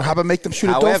excited about it. Or how about make them shoot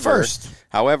a doe first?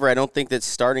 However, I don't think that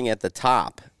starting at the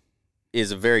top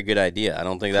is a very good idea. I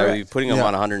don't think that would be putting them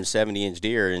on a 170-inch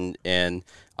deer, and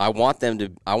I want them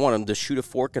to shoot a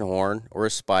fork and horn or a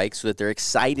spike so that they're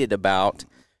excited about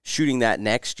shooting that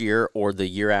next year or the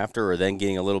year after or then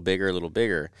getting a little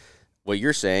bigger. What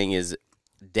you're saying is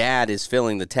dad is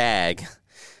filling the tag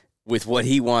with what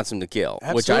he wants him to kill,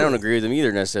 which I don't agree with him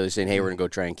either, necessarily saying, hey, we're going to go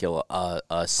try and kill a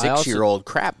 6-year-old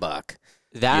crap buck.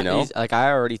 That is, like,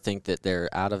 I already think that they're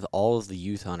out of all of the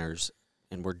youth hunters,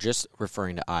 and we're just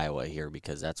referring to Iowa here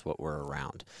because that's what we're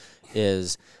around,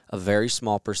 is a very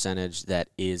small percentage that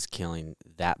is killing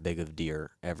that big of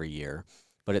deer every year.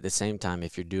 But at the same time,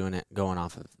 if you're doing it going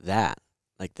off of that,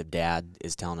 like the dad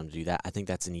is telling them to do that, I think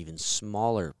that's an even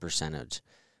smaller percentage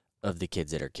of the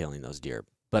kids that are killing those deer.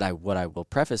 But what I will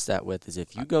preface that with is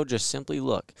if you go just simply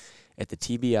look at the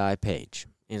TBI page,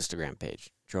 Instagram page,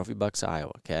 Trophy Bucks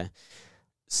Iowa, okay?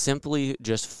 Simply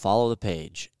just follow the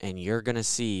page, and you're going to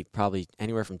see probably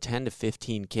anywhere from 10 to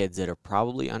 15 kids that are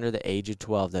probably under the age of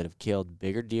 12 that have killed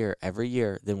bigger deer every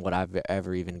year than what I've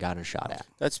ever even gotten a shot at.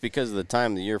 That's because of the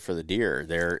time of the year for the deer.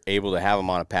 They're able to have them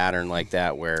on a pattern like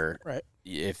that where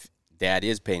if dad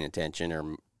is paying attention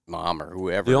or mom or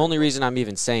whoever. The only reason I'm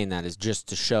even saying that is just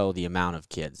to show the amount of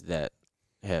kids that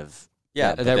have.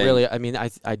 Yeah, that really. I mean,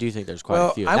 I do think there's quite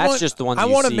a few. That's just the ones I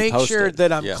want to make posted. sure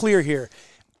that I'm clear here.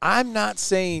 I'm not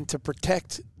saying to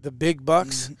protect the big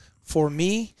bucks for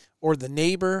me or the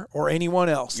neighbor or anyone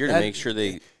else. You're to make sure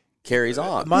they carries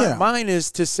on. Mine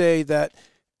is to say that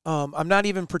I'm not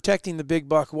even protecting the big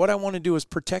buck. What I want to do is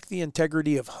protect the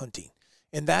integrity of hunting.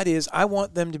 And that is, I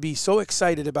want them to be so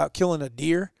excited about killing a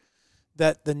deer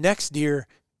that the next deer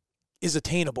is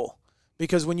attainable.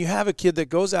 Because when you have a kid that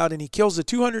goes out and he kills a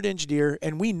 200-inch deer,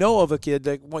 and we know of a kid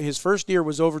that his first deer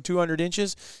was over 200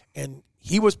 inches, and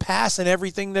he was passing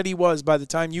everything that he was by the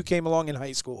time you came along in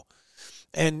high school.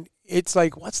 And it's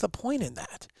like, what's the point in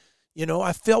that? You know,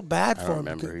 I felt bad for him. I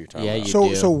remember who you're talking about. You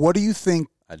do. So what do you think?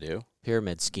 I do.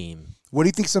 Pyramid scheme. What do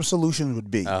you think some solutions would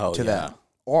be to that?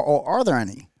 Or are there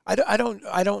any? I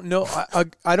don't know.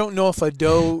 I don't know if a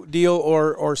doe deal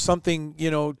or something,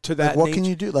 you know, to that. What nature. can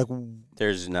you do? Like,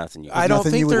 there's nothing you can I don't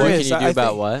think there What is. can you do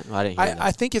about what? I didn't hear that.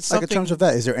 I think it's something. like in terms of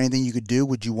that, is there anything you could do?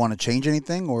 Would you want to change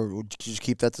anything, or would you just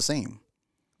keep that the same?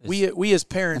 We as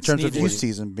parents In terms of need youth to,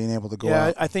 season, being able to go yeah,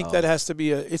 out. I think that has to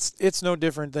be it's no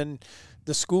different than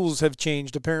the schools have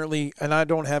changed apparently, and I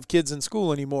don't have kids in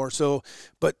school anymore. So,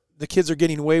 but the kids are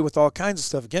getting away with all kinds of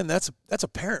stuff. Again, that's a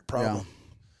parent problem. Yeah.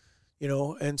 You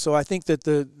know, and so I think that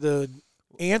the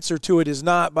answer to it is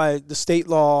not by the state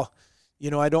law. You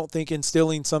know, I don't think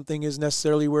instilling something is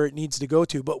necessarily where it needs to go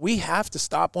to, but we have to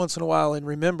stop once in a while and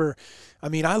remember. I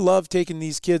mean, I love taking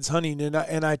these kids hunting,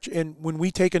 and when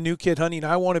we take a new kid hunting,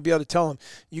 I want to be able to tell them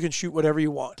you can shoot whatever you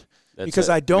want because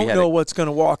I don't know what's going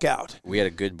to walk out. We had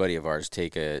a good buddy of ours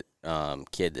take a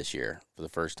kid this year for the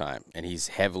first time, and he's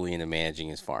heavily into managing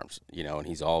his farms. You know, and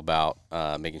he's all about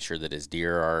making sure that his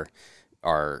deer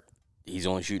are he's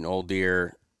only shooting old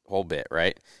deer, whole bit,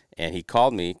 right? And he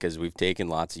called me because we've taken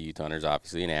lots of youth hunters,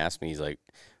 obviously, and asked me, he's like,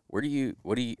 where do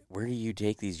you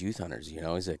take these youth hunters? You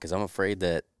know, he's like, because I'm afraid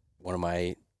that one of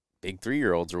my big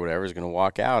 3-year-olds or whatever is going to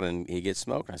walk out and he gets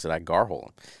smoked. And I said, I gar hole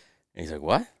him. And he's like,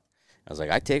 what? I was like,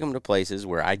 I take them to places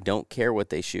where I don't care what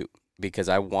they shoot because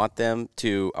I want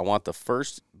the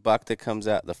first buck that comes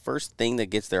out, the first thing that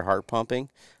gets their heart pumping,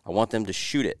 I want them to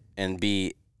shoot it and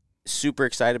be super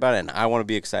excited about it, and I want to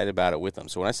be excited about it with them.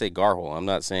 So when I say gar hole, I'm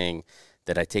not saying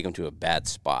that I take them to a bad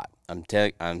spot. I'm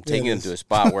taking them to a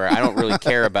spot where I don't really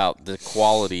care about the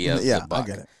quality of the buck. I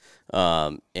get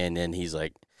it. And then he's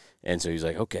like,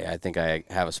 okay, I think I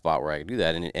have a spot where I can do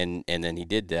that. And then he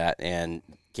did that, and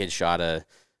kid shot a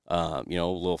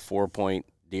little 4-point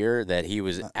deer that he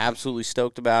was absolutely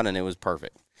stoked about, and it was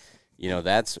perfect. You know,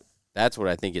 that's what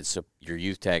I think your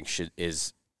youth tag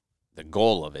is. The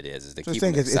goal of it is to keep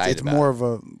them excited it's more of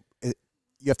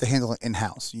you have to handle it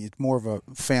in-house. It's more of a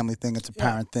family thing. It's a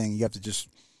parent thing. You have to just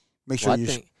make sure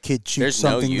your kid shoots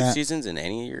something. There's no youth seasons in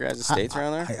any of your guys' states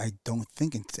around there? I don't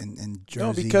think it's in Jersey.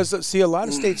 No, because, see, a lot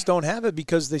of states don't have it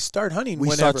because they start hunting we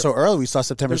whenever. start so early. We start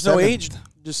September 7th.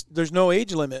 There's no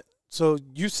age limit. So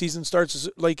youth season starts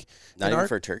like not even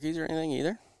for turkeys or anything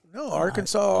either. No,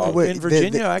 Arkansas in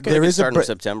Virginia. I could start in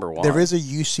September 1. There is a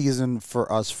youth season for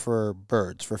us for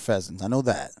birds, for pheasants. I know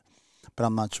that, but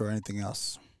I'm not sure anything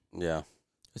else. Yeah.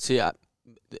 See,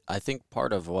 I think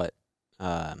part of what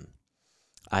I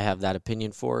have that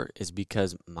opinion for is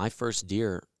because my first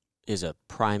deer is a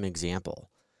prime example.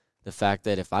 The fact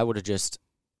that if I would have just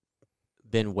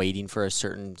been waiting for a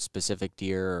certain specific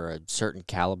deer or a certain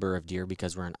caliber of deer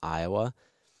because we're in Iowa,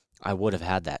 I would have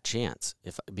had that chance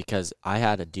because I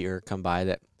had a deer come by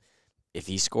that if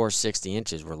he scores 60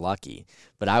 inches, we're lucky.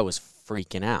 But I was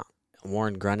freaking out.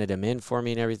 Warren grunted him in for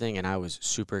me and everything, and I was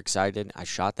super excited. I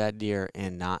shot that deer,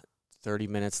 and not 30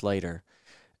 minutes later,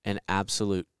 an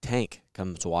absolute tank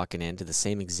comes walking into the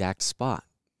same exact spot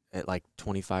at like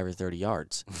 25 or 30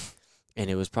 yards. And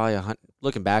it was probably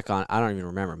looking back on, I don't even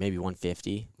remember, maybe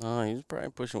 150. Oh, he was probably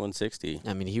pushing 160.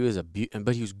 I mean, he was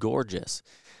but he was gorgeous.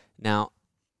 Now,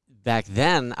 back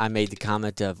then, I made the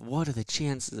comment of, what are the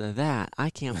chances of that? I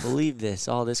can't believe this,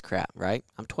 all this crap, right?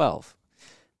 I'm 12.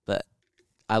 But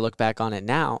I look back on it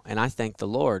now, and I thank the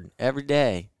Lord every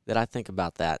day that I think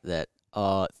about that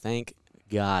thank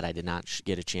God I did not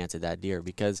get a chance at that deer,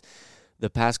 because the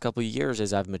past couple of years,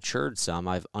 as I've matured some,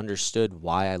 I've understood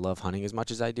why I love hunting as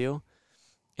much as I do.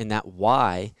 And that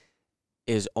why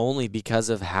is only because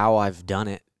of how I've done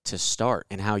it to start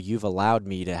and how you've allowed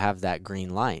me to have that green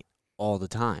light all the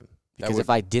time. Because if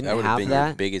I didn't have been that,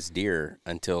 your biggest deer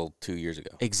until 2 years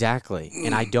ago. Exactly.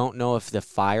 And I don't know if the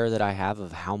fire that I have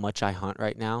of how much I hunt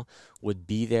right now would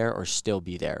be there or still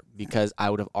be there, because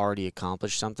I would have already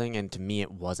accomplished something, and to me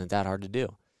it wasn't that hard to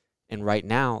do. And right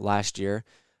now, last year,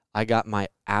 I got my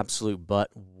absolute butt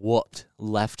whooped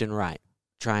left and right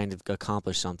trying to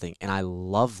accomplish something, and I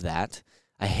love that.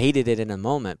 I hated it in a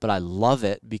moment, but I love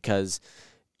it because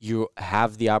you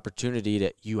have the opportunity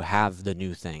that you have the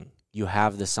new thing. You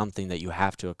have the something that you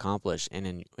have to accomplish,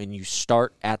 and when you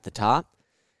start at the top,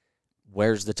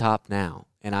 where's the top now?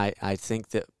 And I think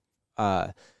that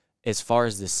as far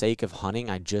as the sake of hunting,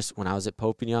 when I was at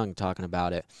Pope and Young talking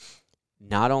about it,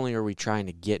 not only are we trying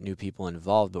to get new people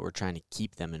involved, but we're trying to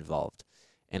keep them involved.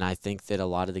 And I think that a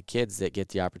lot of the kids that get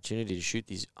the opportunity to shoot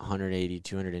these 180,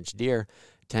 200-inch deer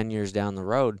 10 years down the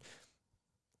road,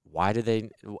 why do they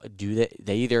do that?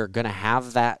 They either are going to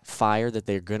have that fire that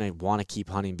they're going to want to keep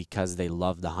hunting because they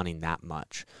love the hunting that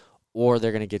much, or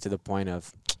they're going to get to the point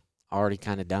of, I already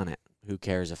kind of done it. Who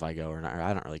cares if I go or not? Or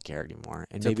I don't really care anymore.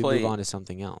 And maybe move on to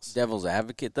something else. Devil's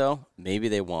advocate, though, maybe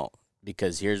they won't.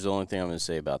 Because here's the only thing I'm going to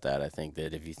say about that. I think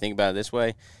that if you think about it this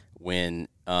way, when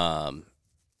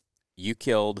you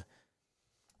killed,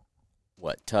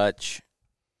 Touch,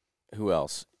 who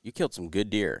else? You killed some good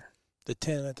deer. The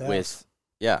 10 at the house.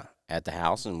 At the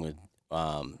house and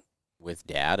with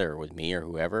Dad or with me or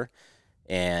whoever.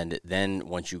 And then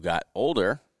once you got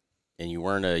older and you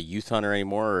weren't a youth hunter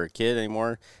anymore or a kid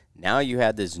anymore, now you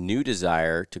had this new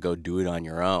desire to go do it on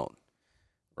your own,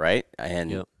 right?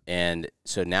 And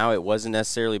so now it wasn't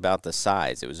necessarily about the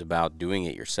size. It was about doing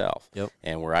it yourself. Yep.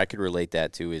 And where I could relate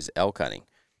that to is elk hunting.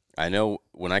 I know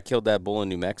when I killed that bull in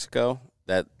New Mexico,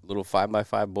 that little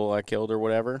 5x5 bull I killed or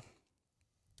whatever,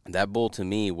 that bull to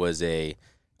me was a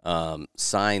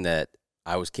sign that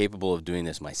I was capable of doing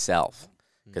this myself.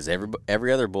 Because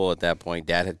every other bull at that point,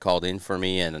 Dad had called in for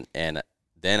me, and then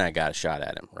I got a shot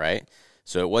at him, right?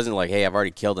 So it wasn't like, hey, I've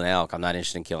already killed an elk. I'm not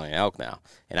interested in killing an elk now.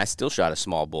 And I still shot a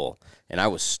small bull. And I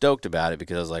was stoked about it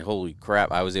because I was like, holy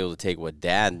crap, I was able to take what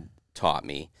Dad taught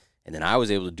me, and then I was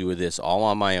able to do this all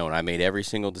on my own. I made every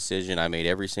single decision. I made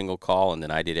every single call, and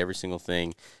then I did every single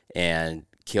thing and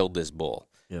killed this bull.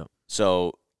 Yeah.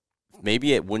 So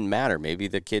maybe it wouldn't matter. Maybe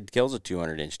the kid kills a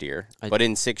 200-inch deer. But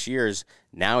in 6 years,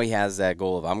 now he has that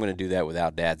goal of, I'm going to do that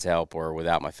without Dad's help or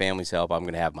without my family's help. I'm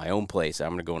going to have my own place. I'm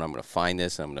going to go and I'm going to find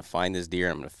this. I'm going to find this deer.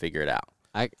 I'm going to figure it out.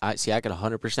 I see. I could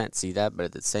 100% see that, but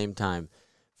at the same time,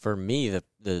 for me,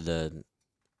 the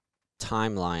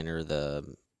timeline or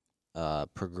the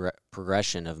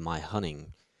progression of my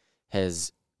hunting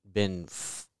has been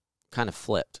kind of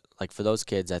flipped. Like for those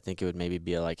kids, I think it would maybe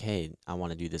be like, hey, I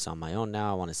want to do this on my own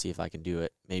now. I want to see if I can do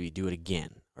it, maybe do it again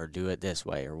or do it this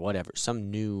way or whatever,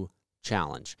 some new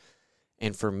challenge.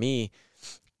 And for me,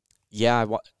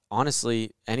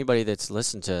 honestly, anybody that's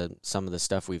listened to some of the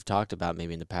stuff we've talked about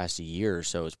maybe in the past year or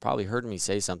so has probably heard me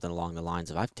say something along the lines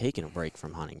of, I've taken a break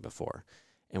from hunting before.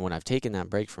 And when I've taken that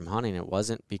break from hunting, it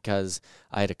wasn't because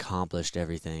I had accomplished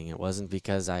everything. It wasn't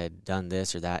because I had done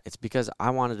this or that. It's because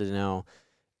I wanted to know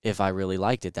if I really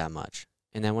liked it that much.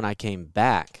 And then when I came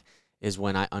back is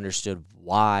when I understood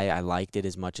why I liked it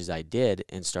as much as I did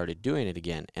and started doing it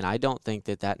again. And I don't think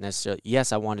that necessarily,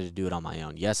 yes, I wanted to do it on my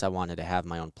own. Yes, I wanted to have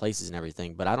my own places and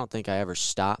everything, but I don't think I ever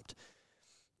stopped,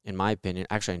 in my opinion.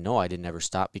 Actually, I know I didn't ever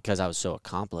stop because I was so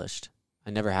accomplished.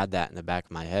 I never had that in the back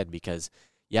of my head because,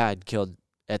 I'd killed,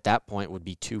 at that point would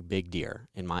be 2 big deer,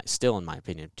 still in my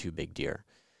opinion, 2 big deer.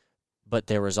 But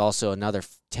there was also another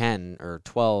 10 or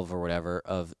 12 or whatever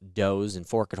of does and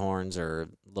forked horns or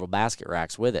little basket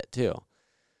racks with it too.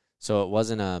 So it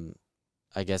wasn't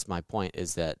I guess my point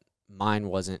is that mine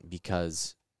wasn't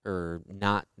because, or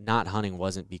not hunting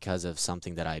wasn't because of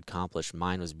something that I had accomplished.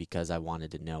 Mine was because I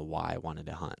wanted to know why I wanted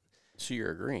to hunt. So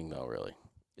you're agreeing though, really?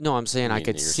 No, I'm saying I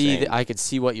could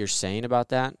see what you're saying about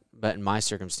that, but in my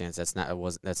circumstance, that's not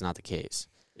the case.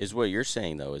 Is what you're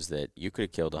saying though is that you could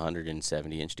have killed a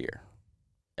 170-inch deer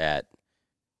at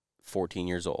 14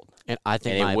 years old. And I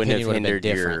think my opinion would have been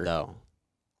different, though.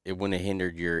 It wouldn't have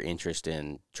hindered your interest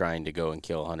in trying to go and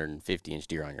kill a 150-inch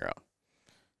deer on your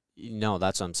own. No,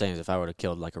 that's what I'm saying. Is if I would have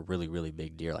killed like a really, really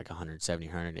big deer, like a 170,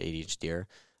 180-inch deer,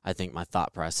 I think my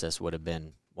thought process would have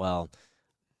been, well,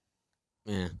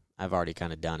 I've already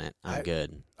kind of done it. I'm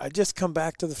good. I just come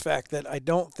back to the fact that I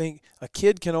don't think a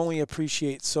kid can only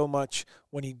appreciate so much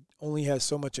when he only has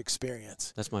so much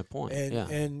experience. That's my point.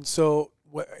 And so,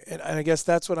 and I guess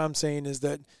that's what I'm saying is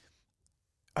that,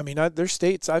 I mean, there's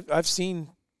states I've seen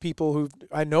people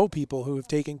I know people who have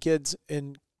taken kids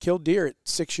and killed deer at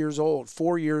 6 years old,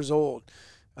 4 years old.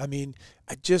 I mean,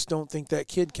 I just don't think that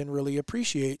kid can really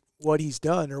appreciate what he's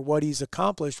done or what he's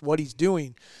accomplished, what he's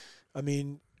doing. I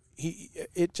mean,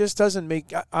 it just doesn't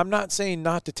make. I'm not saying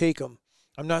not to take them.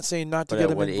 I'm not saying not to get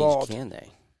them involved. But at what age can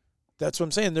they? That's what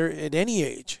I'm saying. They're at any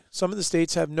age. Some of the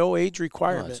states have no age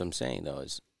requirement. No, that's what I'm saying though.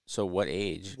 So what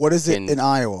age? What is it in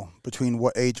Iowa? Between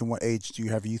what age and what age do you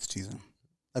have youth season?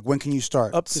 Like when can you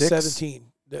start? Up to 6? 17.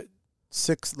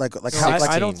 6, like No, how? Like,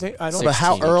 I don't think. I don't. but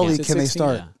how early It's can they 16,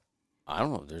 start? Yeah. I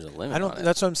don't know if there's a limit. I don't. on it.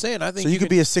 That's what I'm saying. I think So you could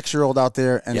be a 6-year-old out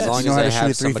there, and Yeah, as as long long as you know as how they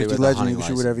to shoot a have somebody 350 with a Legend, you hunting can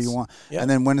shoot whatever you license. want. Yeah. And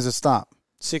then when does it stop?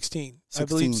 16. I 16.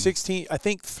 believe 16. I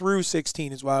think through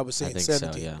 16 is why I was I saying think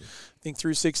 17. so, yeah. I think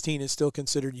through 16 is still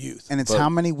considered youth. And it's But- how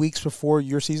many weeks before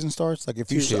your season starts? Like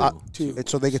if you Two.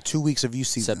 so they get 2 weeks of youth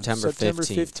season. September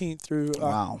 15th through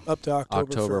Wow. up to October.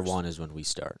 October 1st. 1 is when we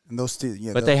start. And those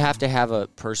But they have to have a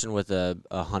person with a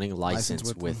hunting License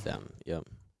license with them. Yep.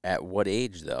 At what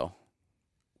age, though,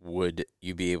 would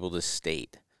you be able to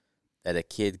state that a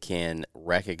kid can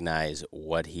recognize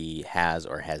what he has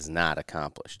or has not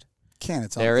accomplished?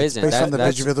 It's There isn't. based That- on the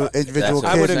that's- individual that's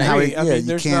I kid would and how agree. he, I yeah, mean, you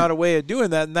there's can't. not a way of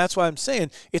doing that, and that's why I'm saying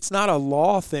it's not a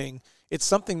law thing. It's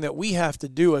something that we have to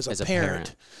do as a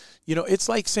parent. You know, it's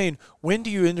like saying, when do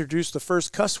you introduce the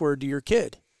first cuss word to your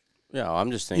kid? Yeah,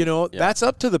 I'm just thinking. You know, yeah. that's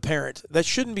up to the parent. That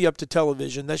shouldn't be up to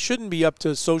television. That shouldn't be up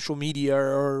to social media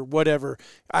or whatever.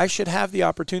 I should have the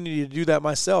opportunity to do that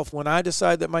myself. When I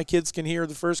decide that my kids can hear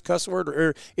the first cuss word,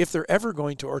 or if they're ever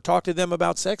going to, or talk to them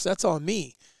about sex, that's on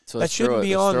me. So that let's shouldn't throw,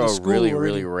 be let's on throw the a school really, or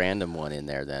really any- random one in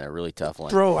there then, a really tough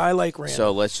one. I like random.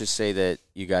 So let's just say that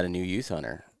you got a new youth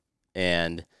hunter,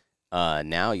 and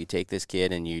now you take this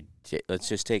kid and let's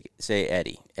just say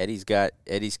Eddie. Eddie's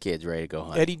kids ready to go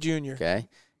hunting. Eddie Jr. Okay,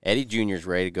 Eddie Jr.'s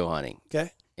ready to go hunting.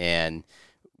 Okay. And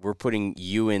we're putting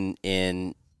you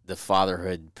in the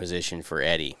fatherhood position for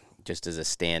Eddie, just as a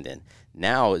stand-in.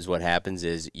 Now is what happens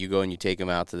is you go and you take him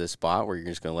out to this spot where you're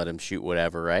just going to let him shoot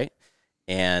whatever, right?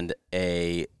 And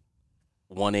a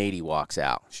 180 walks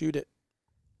out. Shoot it.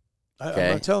 I'm Okay.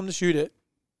 going to tell him to shoot it.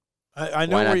 I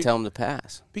know Why where not tell him to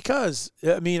pass? because,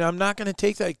 I mean, I'm not going to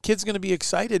take that. Kid's going to be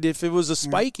excited. If it was a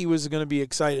spike, he was going to be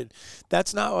excited.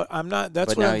 That's not what I'm not.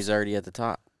 That's But what now I'm, he's already at the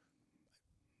top.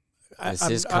 This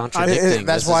I'm- is I'm- contradicting.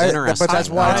 That's This why. is But interesting. that's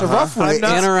why it's a rough one. I'm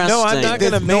not, Interesting. No, I'm not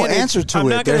going to There's no manage. answer to I'm it.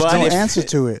 not There's gonna no teach- answer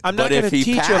to it. I'm not But going to if he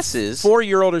teach passes- a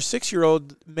 4-year-old or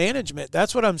 6-year-old management.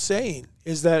 That's what I'm saying.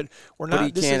 Is that we're But not.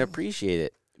 he this can't is- appreciate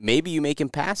it. Maybe you make him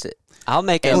pass it, I'll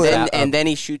make it. and then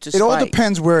he shoots a It spike. all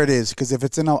depends where it is, because if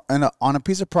it's on a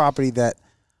piece of property that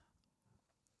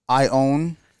I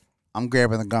own, I'm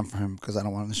grabbing the gun for him because I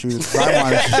don't want him to shoot it.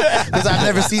 Because I've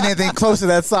never seen anything close to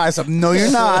that size. So no,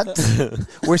 you're not.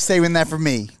 We're saving that for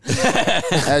me.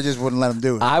 I just wouldn't let him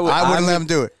do it. I wouldn't let him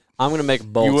do it. I'm going to make a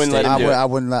bold You wouldn't let him statement. do it? I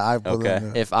wouldn't let him Okay. do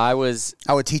it. If I was,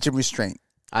 I would teach him restraint.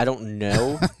 I don't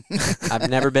know.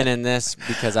 I've never been in this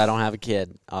because I don't have a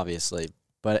kid, obviously.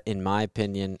 But in my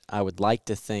opinion, I would like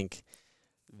to think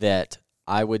that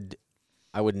I would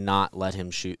not let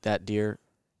him shoot that deer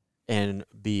and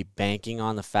be banking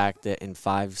on the fact that in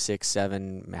 5, 6,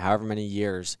 7, however many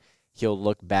years, he'll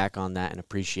look back on that and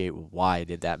appreciate why I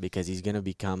did that, because he's going to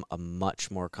become a much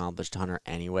more accomplished hunter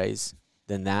anyways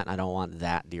than that. I don't want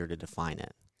that deer to define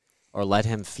it or let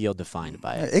him feel defined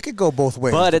by it. It could go both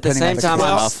ways. But at the depending same on time, kid.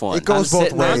 I'm- Tough one. It goes I'm both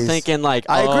sitting there ways. thinking like,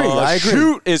 I agree. I agree.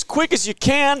 shoot as quick as you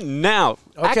can now.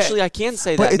 Okay. Actually, I can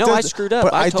say But that. it No, does- I screwed up.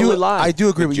 But I totally lied. I do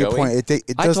agree But with your Joey, point. It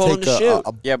I does told him take to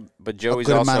shoot. Yeah, but a Joey's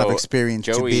good also amount of experience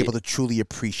to Joey be able to truly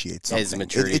appreciate something. has the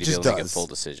maturity it to be just able to make a does. full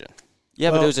decision.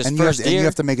 Yeah, but Well, it was his And you, have, first and you deer.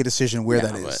 have to make a decision where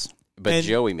Yeah, that is. But And-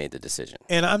 Joey made the decision.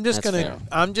 And I'm just That's gonna fair.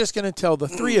 I'm just gonna tell the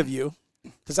three of you,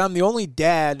 because I'm the only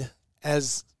dad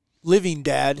as living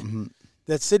dad Mm-hmm.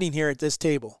 that's sitting here at this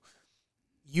table.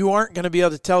 You aren't gonna be able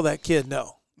to tell that kid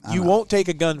no. You won't take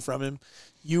a gun from him.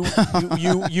 You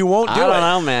won't do I don't it.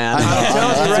 know, man. I'm telling you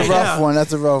That's right a rough now. one.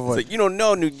 That's a rough It's one. like, you don't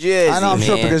know New Jersey, I know, I'm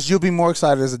sure, man. because you'll be more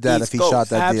excited as a dad East if he Coast. shot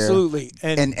that deer. Absolutely.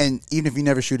 And even if you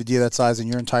never shoot a deer that size in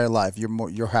your entire life,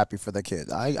 you're happy for the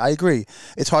kid. I agree.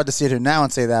 It's hard to sit here now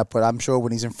and say that, but I'm sure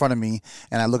when he's in front of me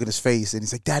and I look at his face and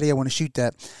he's like, "Daddy, I want to shoot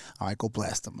that." All right, go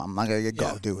blast him. I'm not gonna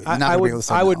go do it. You're not I gonna be would able to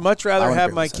say I would no. much I rather wouldn't have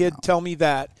be able my to say kid no. tell me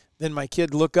that than my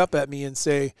kid look up at me and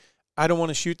say, "I don't want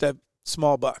to shoot that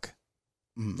small buck."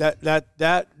 Mm.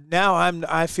 That now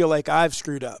I feel like I've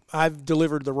screwed up. I've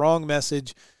delivered the wrong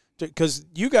message, because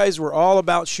you guys were all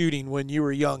about shooting when you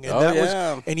were young,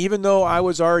 and and even though I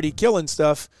was already killing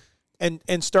stuff and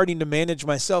starting to manage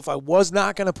myself, I was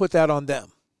not going to put that on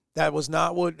them. That was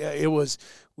not what it was.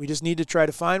 We just need to try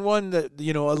to find one that,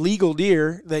 a legal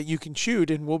deer that you can shoot,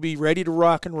 and we'll be ready to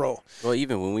rock and roll. Well,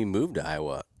 even when we moved to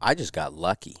Iowa, I just got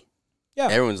lucky. Yeah.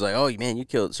 Everyone's like, "Oh, man,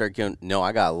 started killing." No,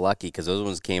 I got lucky because those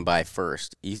ones came by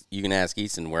first. You can ask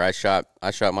Easton where I shot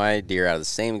my deer out of the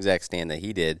same exact stand that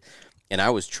he did, and I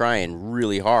was trying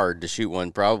really hard to shoot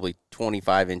one probably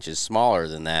 25 inches smaller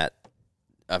than that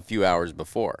a few hours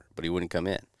before, but he wouldn't come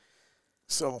in.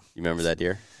 So You remember that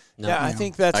deer? No. Yeah, I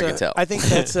think that's can tell. I think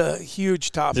that's a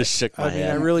huge topic. Just shook my I mean,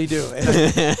 head. I really do.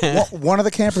 And One of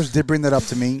the campers did bring that up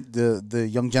to me. The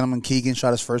young gentleman Keegan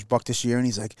shot his first buck this year, and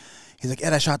he's like,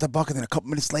 Ed, I shot the buck, and then a couple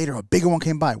minutes later, a bigger one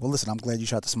came by. Well, listen, I'm glad you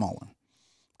shot the small one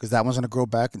because that one's going to grow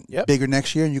back bigger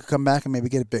next year, and you can come back and maybe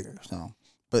get it bigger. So,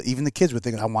 but even the kids were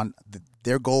thinking, I want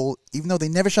their goal, even though they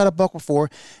never shot a buck before,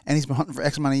 and he's been hunting for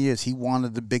X amount of years, he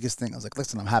wanted the biggest thing. I was like,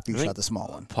 listen, I'm happy you shot the small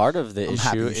one. Part of the I'm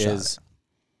happy issue you shot is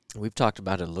we've talked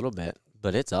about it a little bit,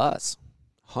 but it's us,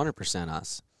 100%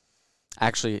 us.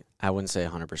 Actually, I wouldn't say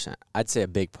 100%. I'd say a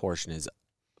big portion is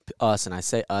us, and I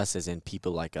say us as in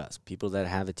people like us, people that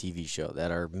have a TV show, that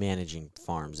are managing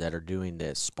farms, that are doing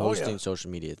this, posting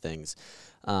social media things,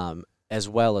 as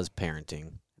well as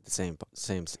parenting. The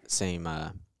same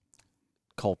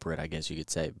culprit, I guess you could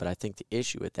say. But I think the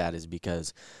issue with that is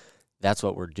because that's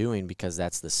what we're doing, because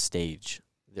that's the stage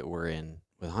that we're in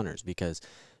with hunters. Because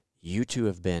you two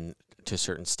have been to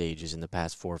certain stages in the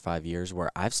past 4 or 5 years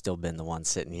where I've still been the one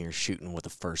sitting here shooting with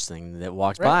the first thing that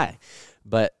walks by.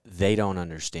 But they don't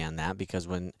understand that, because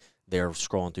when they're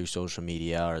scrolling through social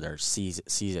media or they sees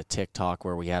a TikTok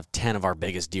where we have 10 of our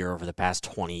biggest deer over the past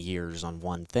 20 years on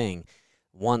one thing,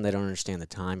 one, they don't understand the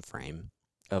time frame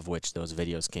of which those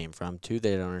videos came from. Two,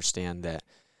 they don't understand that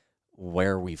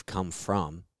where we've come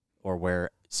from, or where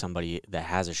somebody that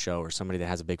has a show or somebody that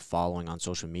has a big following on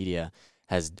social media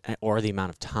has, or the amount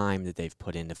of time that they've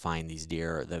put in to find these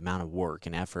deer, or the amount of work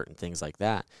and effort and things like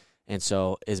that. And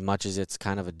so as much as it's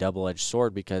kind of a double-edged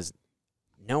sword, because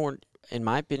in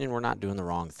my opinion, we're not doing the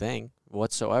wrong thing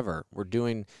whatsoever. We're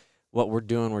doing what we're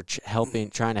doing. We're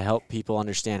trying to help people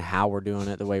understand how we're doing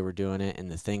it, the way we're doing it,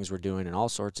 and the things we're doing, and all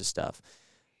sorts of stuff.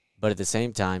 But at the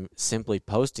same time, simply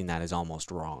posting that is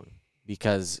almost wrong,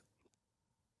 because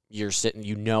you're sitting,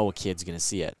 a kid's going to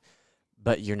see it,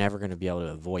 but you're never going to be able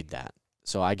to avoid that.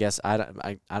 So I guess I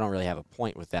don't really have a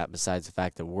point with that, besides the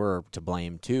fact that we're to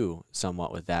blame too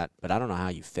somewhat with that. But I don't know how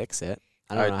you fix it.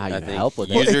 I don't know how you help with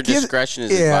it. User discretion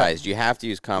is advised. You have to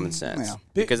use common sense,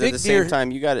 because at the same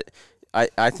time, you got it.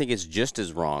 I think it's just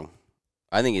as wrong.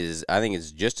 I think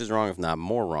it's just as wrong, if not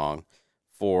more wrong,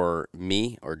 for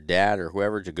me or Dad or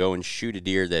whoever to go and shoot a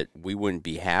deer that we wouldn't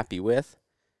be happy with,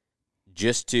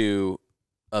 just to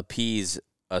appease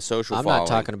a social following. I'm not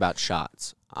talking about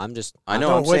shots. I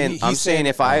know. I'm saying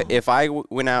if I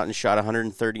went out and shot a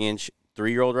 130-inch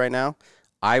 3-year-old right now,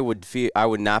 I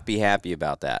would not be happy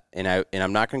about that, and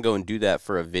I'm not going to go and do that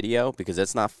for a video, because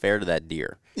that's not fair to that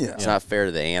deer. Yeah. It's not fair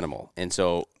to the animal, and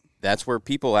so that's where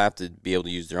people have to be able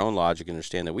to use their own logic and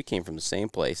understand that we came from the same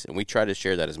place, and we try to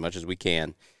share that as much as we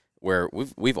can. Where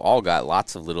we've all got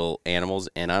lots of little animals,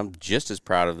 and I'm just as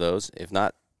proud of those, if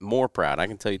not more proud. I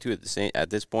can tell you too, at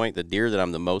this point, the deer that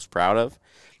I'm the most proud of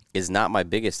is not my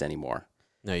biggest anymore.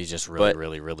 No, he's just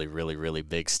really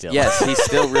big still. Yes, he's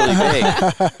still really big.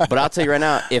 But I'll tell you right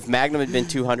now, if Magnum had been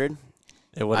 200,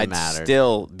 it wouldn't I'd matter.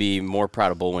 Still be more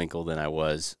proud of Bullwinkle than I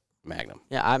was Magnum.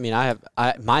 Yeah, I mean,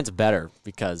 mine's better,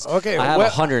 because I have a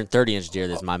 130-inch deer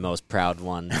that's my most proud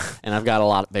one, and I've got a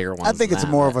lot bigger ones. I think it's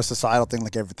more of a societal thing,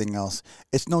 like everything else.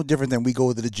 It's no different than we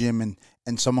go to the gym and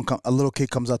a little kid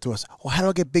comes up to us. Oh, how do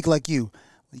I get big like you?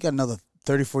 You got another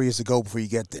 34 years to go before you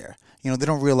get there. They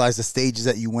don't realize the stages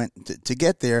that you went to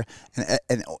get there,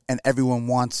 and everyone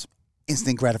wants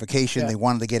instant gratification. Yeah. They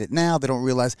wanted to get it now. They don't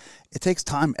realize it takes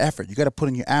time, effort. You got to put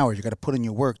in your hours. You got to put in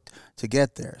your work to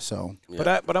get there. So,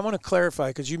 yeah. But I want to clarify,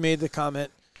 because you made the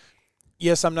comment,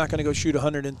 yes, I'm not going to go shoot a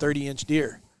 130-inch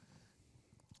deer.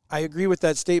 I agree with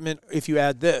that statement if you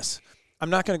add this. I'm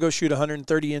not going to go shoot a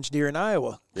 130-inch deer in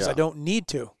Iowa, because I don't need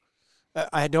to.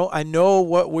 I know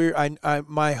what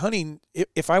my hunting,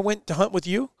 if I went to hunt with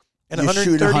you, and a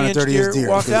 130-inch deer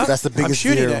walked out, that's the biggest I'm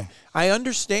shooting deer. it. I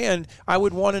understand. I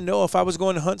would want to know, if I was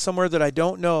going to hunt somewhere that I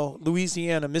don't know,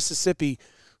 Louisiana, Mississippi,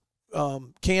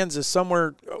 Kansas,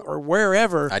 somewhere or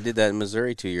wherever. I did that in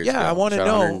Missouri 2 years ago. Yeah, I want to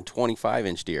know.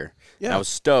 125-inch deer. Yeah. I was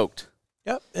stoked.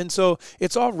 Yep. And so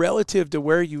it's all relative to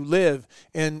where you live.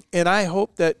 And I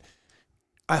hope that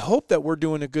we're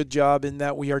doing a good job in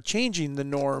that we are changing the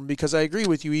norm, because I agree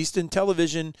with you, Easton.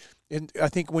 Television, and I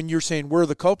think when you're saying we're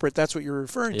the culprit, that's what you're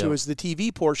referring to, is the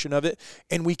TV portion of it.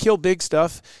 And we kill big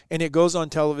stuff, and it goes on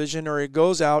television, or it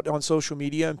goes out on social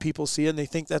media, and people see it, and they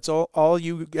think that's all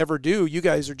you ever do. You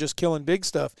guys are just killing big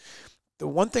stuff. The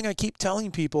one thing I keep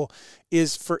telling people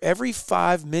is, for every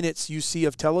 5 minutes you see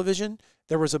of television,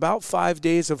 there was about 5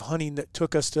 days of hunting that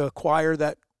took us to acquire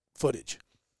that footage.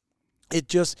 It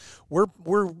just,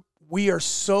 we are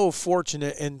so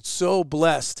fortunate and so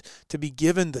blessed to be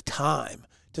given the time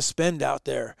to spend out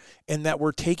there, and that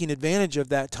we're taking advantage of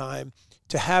that time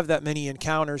to have that many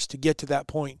encounters to get to that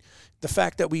point. The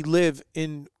fact that we live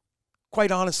in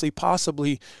quite honestly,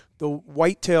 possibly the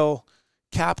whitetail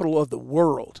capital of the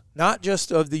world, not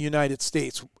just of the United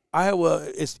States. Iowa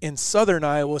is in southern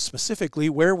Iowa specifically,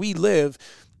 where we live,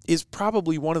 is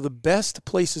probably one of the best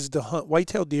places to hunt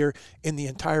whitetail deer in the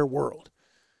entire world.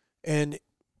 And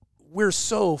we're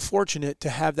so fortunate to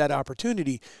have that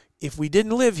opportunity. If we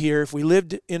didn't live here, if we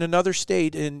lived in another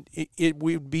state, and it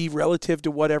would be relative to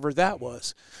whatever that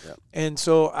was. Yep. And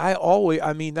so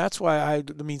that's why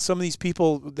some of these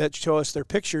people that show us their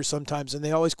pictures sometimes, and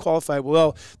they always qualify,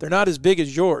 well, they're not as big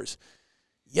as yours.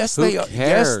 Yes, they are.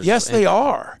 Yes, they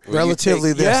are.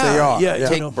 Relatively, they are. Yeah.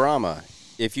 Take Brahma.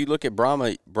 If you look at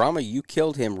Brahma, you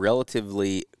killed him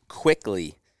relatively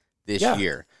quickly this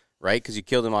year, right? Because you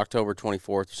killed him October 24th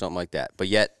or something like that. But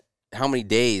yet, how many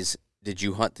days did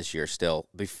you hunt this year still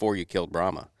before you killed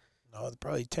Brahma? No,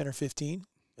 probably 10 or 15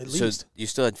 at least. So you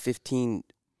still had 15.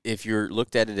 If you're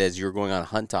looked at it as you're going on a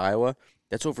hunt to Iowa,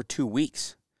 that's over 2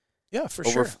 weeks. Yeah, for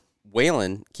sure.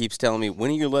 Waylon keeps telling me, when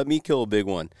are you going to let me kill a big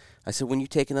one? I said, when you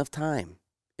take enough time.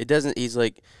 It doesn't. He's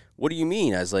like, what do you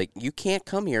mean? I was like, you can't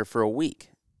come here for a week.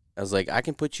 I was like, I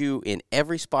can put you in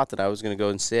every spot that I was going to go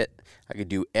and sit. I could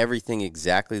do everything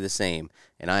exactly the same.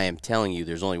 And I am telling you,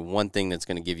 there's only one thing that's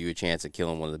going to give you a chance at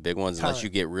killing one of the big ones, unless you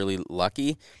get really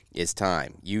lucky, is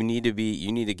time. You need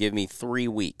to give me 3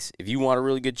 weeks. If you want a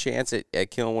really good chance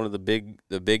at killing one of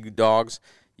the big dogs,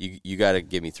 you got to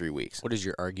give me 3 weeks. What is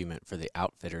your argument for the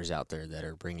outfitters out there that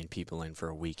are bringing people in for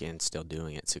a weekend still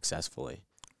doing it successfully?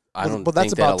 I don't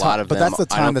think that a lot of them. But that's the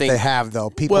time that they have, though.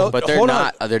 People, but they're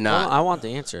not. They're not. Well, I want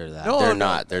the answer to that. No, they're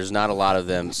not. There's not a lot of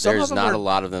them. There's not a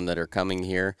lot of them that are coming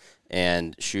here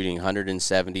and shooting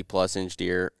 170-plus inch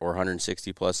deer or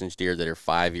 160-plus inch deer that are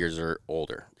 5 years or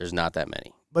older. There's not that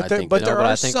many. But I think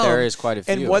there is quite a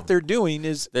few. And what they're doing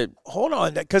is, hold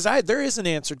on, because there is an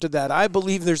answer to that. I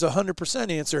believe there's 100%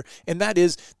 answer, and that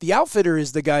is the outfitter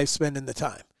is the guy spending the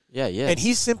time. Yeah. And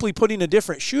he's simply putting a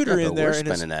different shooter in there. We're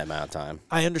spending that amount of time.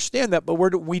 I understand that, but we're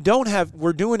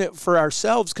doing it for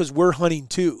ourselves because we're hunting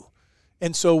too.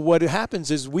 And so what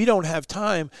happens is we don't have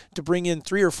time to bring in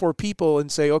 3 or 4 people and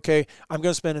say, okay, I'm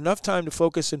going to spend enough time to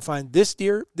focus and find this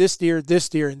deer, this deer, this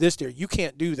deer, and this deer. You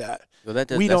can't do that. Well, that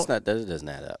doesn't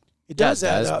add up. It does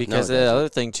add up. Because the other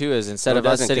thing, too, is instead of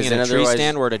us sitting in a tree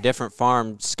stand, we're at a different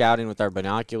farm scouting with our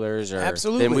binoculars.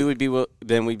 Absolutely.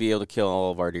 Then we'd be able to kill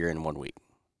all of our deer in 1 week.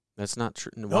 That's not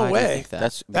true. No way. Do you think that?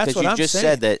 That's because what you I'm just saying.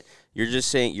 said that.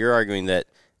 You're arguing that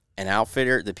an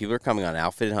outfitter, that people are coming on an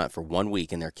outfitted hunt for 1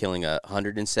 week and they're killing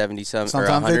 170 some. Sometimes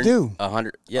or 100, they do.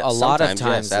 100. Yeah, a lot of times,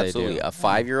 yes, they absolutely. do. A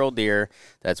 5-year-old deer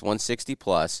that's 160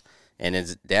 plus, and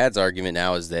his dad's argument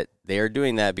now is that they are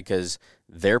doing that because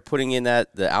they're putting in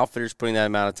the outfitter's putting that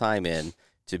amount of time in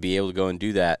to be able to go and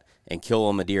do that and kill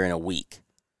them a deer in a week.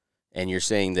 And you're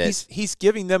saying that he's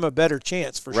giving them a better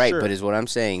chance for right, sure. Right, but is what I'm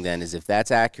saying then is if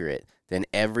that's accurate, then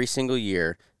every single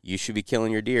year you should be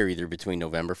killing your deer either between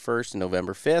November 1st and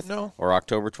November 5th or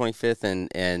October 25th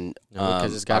and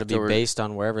because it's got to be based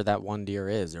on wherever that one deer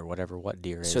is or what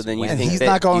deer is. So then he's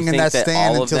not going in that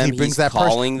stand until he brings that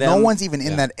person. No one's even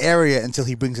in that area until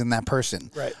he brings in that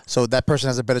person. Right. So that person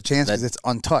has a better chance because it's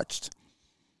untouched.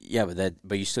 Yeah,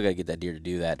 but you still got to get that deer to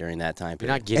do that during that time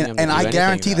period. You're not getting them to and do I anything,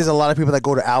 guarantee though. there's a lot of people that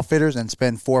go to outfitters and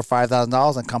spend $4,000 or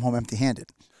 $5,000 and come home empty-handed.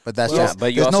 But that's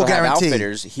but you there's also no have guarantee.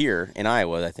 outfitters here in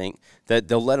Iowa, I think, that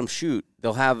they'll let them shoot.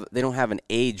 They don't have an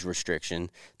age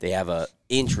restriction. They have a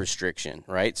inch restriction,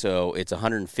 right? So it's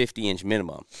 150-inch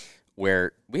minimum.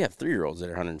 Where we have 3-year-olds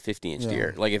that are 150-inch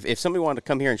deer. Like if somebody wanted to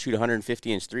come here and shoot a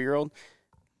 150-inch 3-year-old,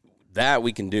 that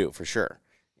we can do for sure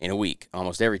in a week,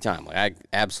 almost every time. Like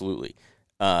absolutely.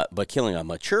 But killing a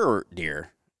mature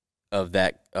deer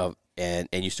and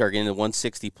you start getting to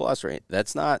 160 plus, right?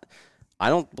 That's not. I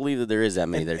don't believe that there is that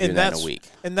many that are doing that in a week.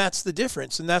 And that's the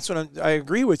difference. And that's what I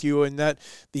agree with you in that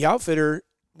the outfitter,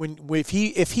 if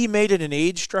he made it an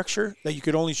age structure that you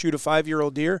could only shoot a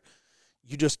 5-year-old deer,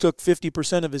 you just took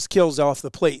 50% of his kills off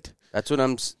the plate. That's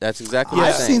exactly what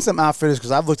I'm saying. I've seen some outfitters,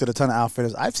 because I've looked at a ton of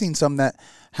outfitters. I've seen some that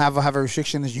have a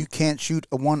restriction is you can't shoot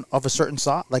a one of a certain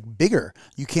size, like bigger.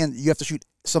 You have to shoot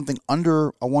something under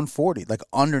a 140, like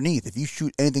underneath. If you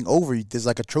shoot anything over, there's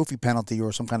like a trophy penalty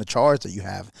or some kind of charge that you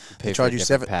have. They charge you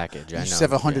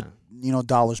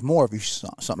 $700 more if you shoot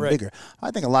something bigger. I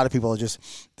think a lot of people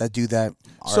that do that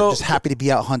are just happy to be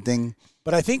out hunting.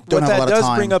 But I think what that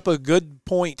does bring up a good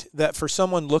point that for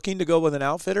someone looking to go with an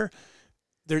outfitter,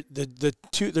 there's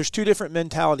two different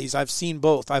mentalities. I've seen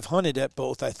both. I've hunted at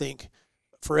both, I think,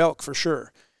 for elk for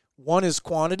sure. One is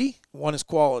quantity, one is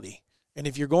quality. And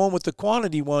if you're going with the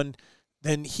quantity one,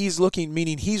 then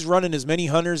meaning he's running as many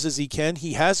hunters as he can.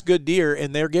 He has good deer,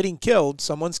 and they're getting killed.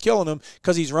 Someone's killing them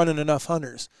because he's running enough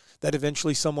hunters that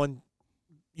eventually someone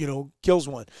kills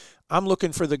one. I'm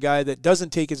looking for the guy that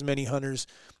doesn't take as many hunters.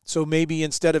 So maybe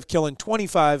instead of killing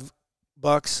 25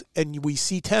 bucks and we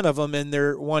see 10 of them and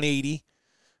they're 180,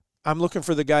 I'm looking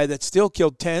for the guy that still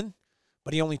killed 10,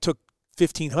 but he only took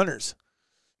 15 hunters,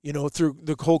 through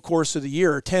the whole course of the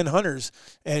year, or 10 hunters,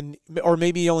 or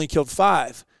maybe he only killed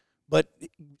 5, but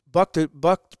buck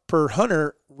per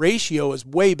hunter ratio is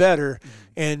way better,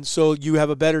 and so you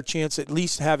have a better chance at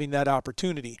least having that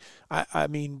opportunity. I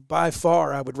mean, by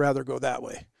far, I would rather go that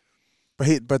way.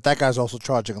 But that guy's also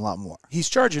charging a lot more. He's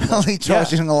charging more. He's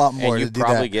charging a lot more and you to do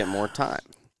probably that. get more time.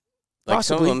 Like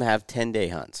Possibly. some of them have 10-day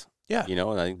hunts. Yeah.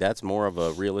 And I think that's more of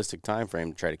a realistic time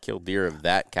frame to try to kill deer of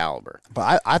that caliber.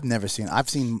 But I've seen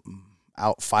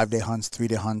out 5-day hunts,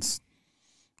 3-day hunts.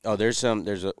 Oh, there's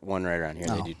one right around here.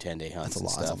 They do 10-day hunts and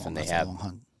stuff, and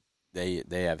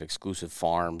they have exclusive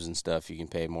farms and stuff you can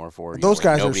pay more for. Those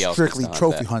guys are else strictly gets to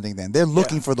trophy hunt that. hunting. Then they're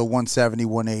looking for the 170,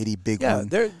 180 big one.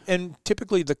 And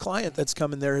typically the client that's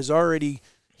coming there he's already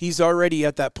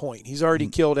at that point. He's already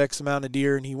killed X amount of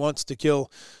deer, and he wants to kill.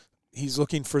 He's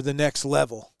looking for the next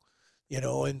level.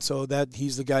 And so that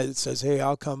he's the guy that says, "Hey,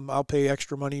 I'll pay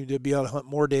extra money to be able to hunt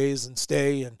more days and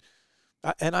stay."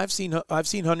 And I've seen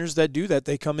hunters that do that.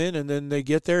 They come in and then they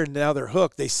get there and now they're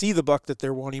hooked. They see the buck that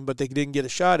they're wanting, but they didn't get a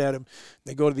shot at him.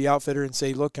 They go to the outfitter and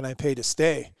say, "Look, can I pay to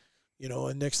stay?"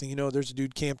 And next thing you know, there's a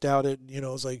dude camped out at,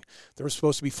 it's like there was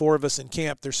supposed to be 4 of us in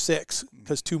camp. There's 6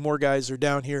 because 2 more guys are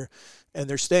down here and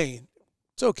they're staying.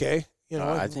 It's okay.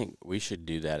 I think we should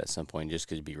do that at some point just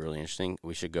because it'd be really interesting.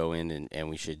 We should go in and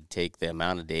we should take the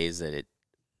amount of days that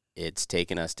it's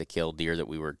taken us to kill deer that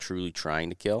we were truly trying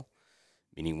to kill,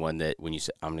 meaning one that when you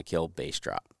say, I'm going to kill base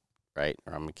drop, right,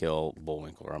 or I'm going to kill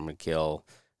bullwinkle, or I'm going to kill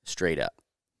straight up,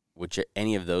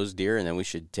 any of those deer, and then we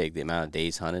should take the amount of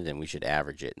days hunted and we should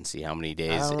average it and see how many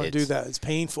days. I don't do that. It's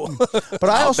painful. But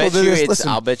I'll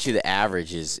bet you the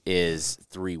average is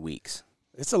 3 weeks.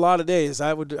 It's a lot of days.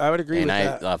 I would agree with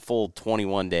that. And a full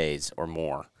 21 days or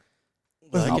more.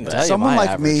 Someone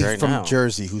like me right from now.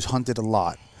 Jersey who's hunted a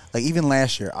lot, like even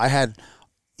last year, I had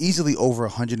easily over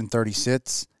 130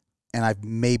 sits, and I've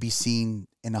maybe seen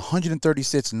in 130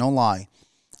 sits, no lie,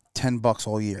 10 bucks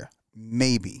all year,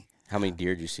 maybe. How many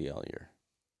deer do you see all year?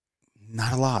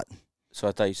 Not a lot. So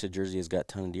I thought you said Jersey has got a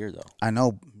ton of deer, though. I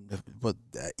know, but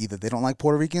either they don't like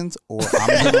Puerto Ricans, or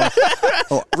I'm in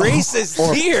the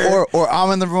racist deer, or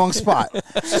I'm in the wrong spot.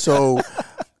 So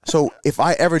if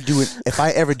I ever do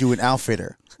an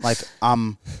outfitter, like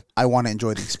I want to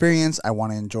enjoy the experience. I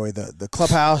want to enjoy the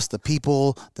clubhouse, the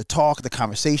people, the talk, the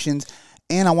conversations.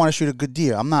 And I want to shoot a good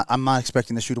deer. I'm not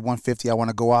expecting to shoot a 150. I want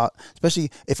to go out,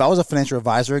 especially if I was a financial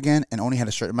advisor again and only had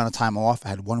a certain amount of time off. I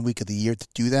had 1 week of the year to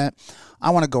do that.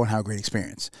 I want to go and have a great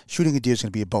experience. Shooting a deer is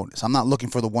going to be a bonus. I'm not looking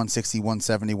for the 160,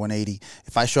 170, 180.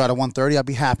 If I shot a 130, I'd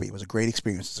be happy. It was a great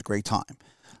experience. It's a great time.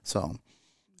 So,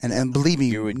 and believe me,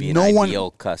 You would be an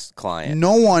ideal client.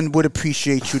 no one would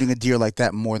appreciate shooting a deer like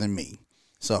that more than me.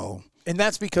 So. And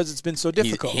that's because it's been so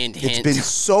difficult. It's been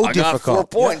so I difficult.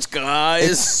 got 4 points,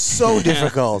 guys. It's so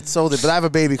difficult. But I have a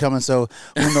baby coming, so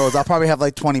who knows? I'll probably have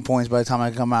like 20 points by the time I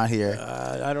come out here.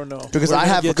 I don't know. Because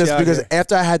We're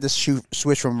after I had to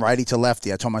switch from righty to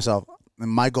lefty, I told myself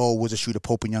my goal was to shoot a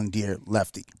Pope and Young deer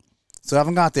lefty. So I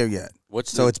haven't got there yet.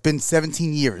 It's been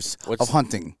 17 years of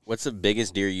hunting. What's the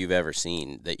biggest deer you've ever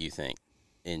seen that you think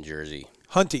in Jersey?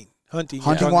 Hunting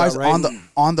wise, right?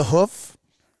 on the hoof.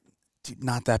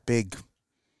 Not that big.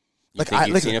 You think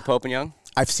you've seen a Pope and Young?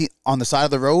 I've seen on the side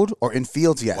of the road or in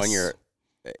fields, yes.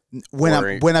 When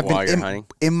I've been hunting?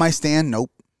 in my stand, nope.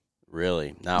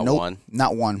 Really? Not nope, one?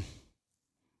 Not one.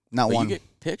 Not but one. You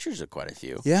get pictures of quite a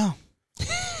few. Yeah.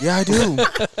 Yeah, I do.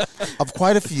 Of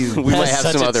quite a few. We might have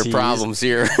such some a other tease. problems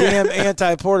here. Damn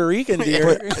anti-Puerto Rican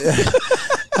deer.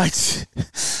 I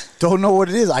don't know what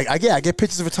it is. I get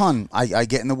pictures of a ton. I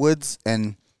get in the woods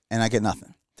and I get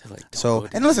nothing. Like, so,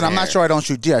 and listen, I'm not sure I don't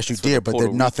shoot deer. I shoot deer, but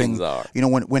there's nothing. Are.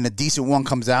 When a decent one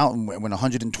comes out, and when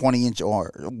 120-inch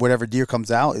or whatever deer comes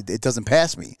out, it doesn't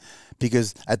pass me,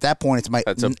 because at that point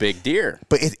that's a big deer.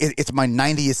 But it's my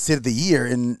 90th sit of the year,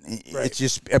 and it's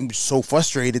just I'm so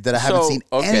frustrated that I haven't seen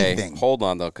anything. Hold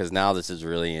on though, because now this is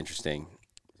really interesting.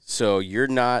 So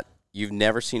you've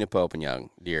never seen a Pope and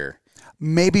Young deer?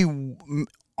 Maybe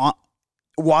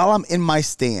while I'm in my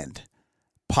stand,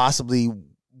 possibly.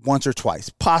 Once or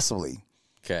twice, possibly.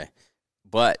 Okay,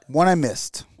 but one I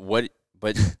missed. But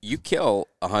you kill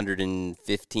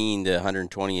 115 to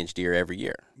 120-inch deer every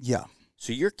year. Yeah.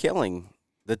 So you're killing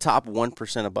the top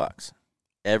 1% of bucks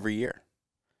every year.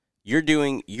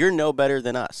 You're no better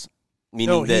than us.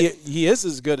 Meaning he is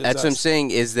as good as us. That's what I'm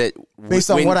saying, is that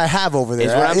based on what I have over there.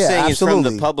 Is what I'm saying absolutely. is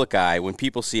from the public eye, when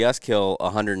people see us kill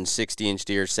 160-inch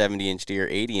deer, 70-inch deer,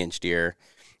 80-inch deer,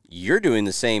 you're doing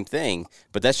the same thing,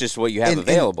 but that's just what you have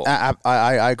available.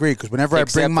 I agree, because whenever I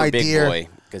bring my deer,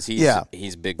 because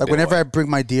he's big. Like whenever I bring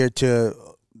my deer to,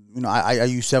 I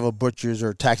use several butchers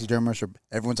or taxidermists, or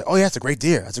everyone's like, oh yeah, that's a great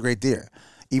deer. That's a great deer.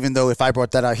 Even though if I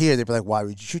brought that out here, they'd be like, why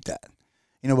would you shoot that?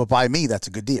 But by me, that's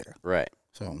a good deer. Right.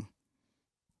 So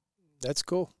that's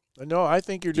cool. No, I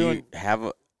think you're doing. You have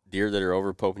a deer that are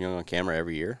over Pope and Young on camera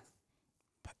every year?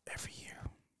 Every year.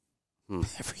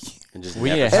 Every year. And just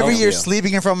every year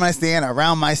sleeping in front of my stand,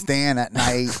 around my stand at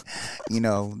night,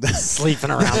 sleeping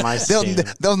around my stand.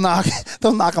 They'll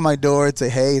knock on my door and say,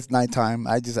 "Hey, it's nighttime."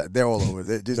 They're all over.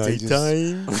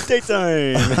 Daytime.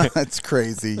 It's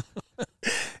crazy.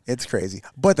 It's crazy.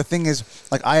 But the thing is,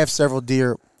 like, I have several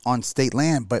deer on state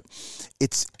land, but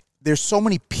there's so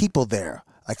many people there.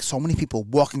 Like, so many people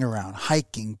walking around,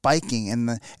 hiking, biking, and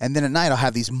then at night I'll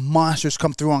have these monsters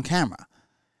come through on camera.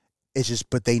 It's just,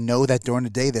 but they know that during the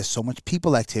day there's so much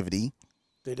people activity.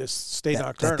 They just stay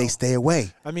nocturnal. That they stay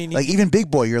away. I mean, like even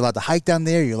Big Boy, you're allowed to hike down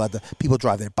there. You're allowed to, people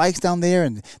drive their bikes down there,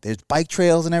 and there's bike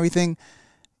trails and everything.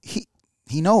 He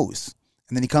knows.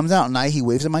 And then he comes out at night, he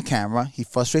waves at my camera, he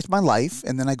frustrates my life,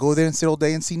 and then I go there and sit all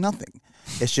day and see nothing.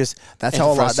 It's just, that's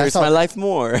how a lot. That's how my life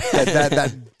more.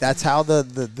 That's how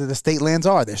the state lands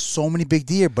are. There's so many big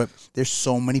deer, but there's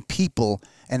so many people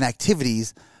and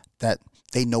activities that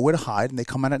they know where to hide, and they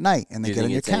come out at night and they get on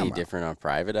your camera. Do you think it's any different on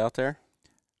private out there?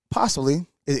 Possibly.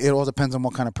 It all depends on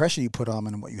what kind of pressure you put on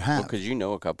them and what you have. Because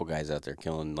a couple guys out there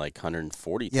killing like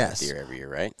 140 deer every year,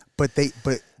 right? But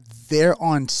they're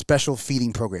on special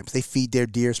feeding programs. They feed their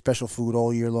deer special food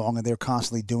all year long, and they're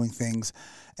constantly doing things,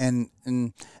 and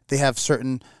they have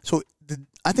certain. So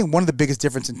I think one of the biggest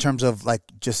difference in terms of like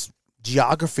just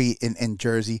geography in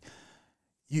Jersey,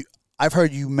 I've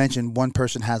heard you mention one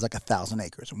person has like 1,000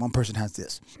 acres and one person has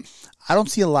this. I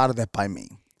don't see a lot of that by me.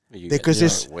 Because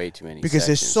there's way too many. Because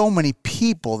there's so many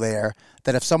people there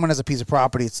that if someone has a piece of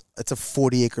property, it's a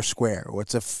 40-acre square, or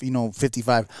it's a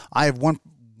 55. I have one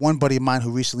buddy of mine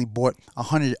who recently bought a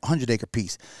 100-acre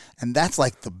piece, and that's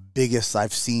like the biggest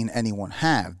I've seen anyone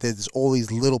have. There's all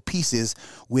these little pieces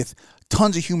with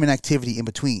tons of human activity in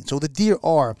between. So the deer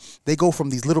they go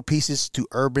from these little pieces to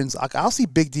urbans. I'll see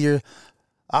big deer.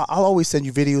 I'll always send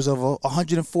you videos of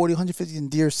 140, 150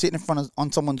 deer sitting in front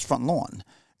on someone's front lawn.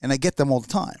 And I get them all the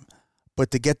time, but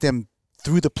to get them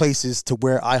through the places to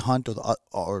where I hunt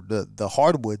or the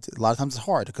hardwoods, a lot of times it's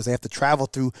hard because they have to travel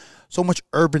through so much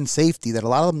urban safety that a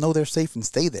lot of them know they're safe and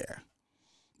stay there.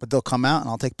 But they'll come out and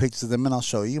I'll take pictures of them and I'll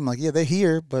show you. I'm like, yeah, they're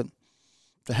here, but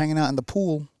they're hanging out in the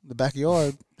pool, in the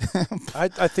backyard.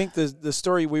 I think the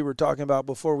story we were talking about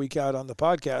before we got on the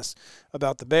podcast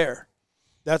about the bear,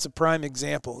 that's a prime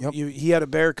example. Yep. He had a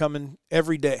bear coming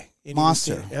every day.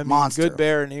 Monster. Good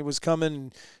bear, and he was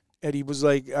coming, and he was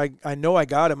like, I know I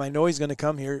got him. I know he's going to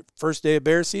come here. First day of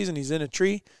bear season, he's in a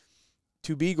tree.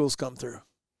 2 beagles come through.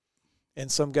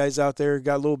 And some guys out there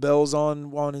got little bells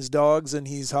on his dogs, and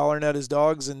he's hollering at his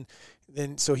dogs, and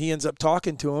then so he ends up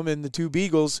talking to him, and the 2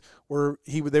 beagles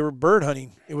they were bird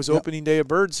hunting. It was opening day of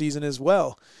bird season as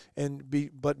well,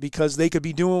 but because they could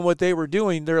be doing what they were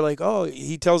doing, they're like, oh,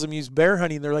 he tells them he's bear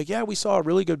hunting. They're like, yeah, we saw a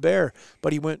really good bear,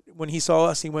 but when he saw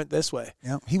us, he went this way.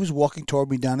 Yeah, he was walking toward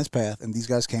me down his path, and these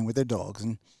guys came with their dogs,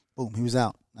 and boom, he was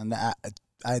out. And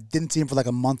I didn't see him for like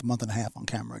a month and a half on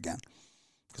camera again.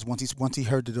 Because once he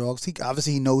heard the dogs,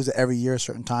 he knows that every year, a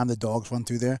certain time, the dogs run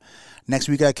through there. Next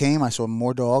week I came, I saw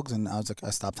more dogs, and I was like, I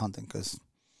stopped hunting because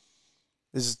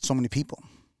there's so many people.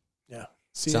 Yeah.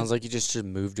 Sounds like you just should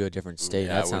move to a different state.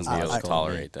 Yeah, that sounds I wouldn't be able like to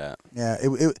tolerate that.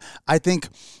 Yeah, I think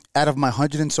out of my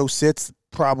 100 and so sits,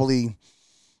 probably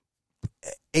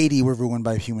 80 were ruined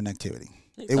by human activity.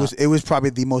 It was probably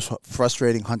the most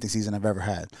frustrating hunting season I've ever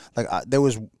had. Like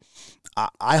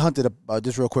I hunted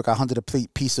just real quick. I hunted a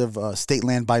piece of state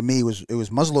land by me. It was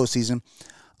muzzleload season.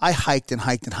 I hiked and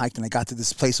hiked and hiked, and I got to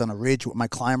this place on a ridge with my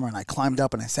climber, and I climbed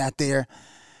up and I sat there,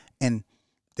 and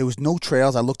there was no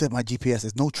trails. I looked at my GPS.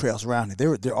 There's no trails around it.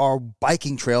 There are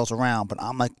biking trails around, but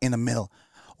I'm like in the middle.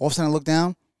 All of a sudden, I look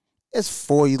down. There's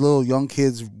 4 little young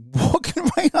kids walking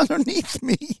right underneath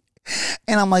me.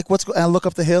 And I'm like, and I look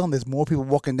up the hill, and there's more people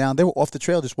walking down. They were off the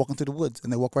trail, just walking through the woods,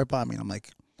 and they walk right by me. And I'm like,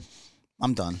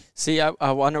 I'm done. See,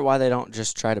 I wonder why they don't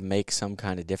just try to make some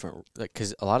kind of different,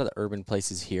 because a lot of the urban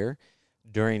places here,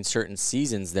 during certain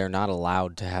seasons, they're not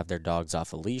allowed to have their dogs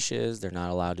off of leashes. They're not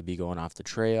allowed to be going off the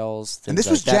trails. And this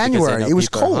was January. It was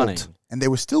cold, and they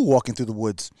were still walking through the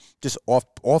woods, just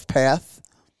off path,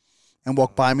 and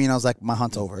walked by me. And I was like, my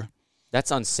hunt's over.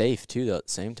 That's unsafe too, though. At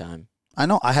the same time, I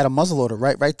know. I had a muzzleloader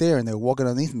right there, and they were walking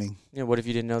underneath me. Yeah, what if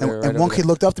you didn't know they were right And one over kid there?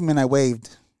 looked up to me, and I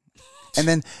waved. And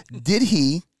then did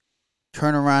he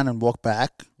turn around and walk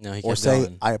back? No, he Or kept say,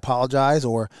 going. I apologize,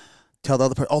 or tell the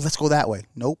other person, oh, let's go that way.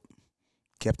 Nope.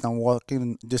 Kept on walking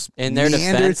and just In their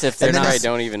meandered. defense, if they're And then I not,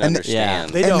 don't even and-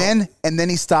 understand. They don't. And then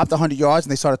he stopped 100 yards,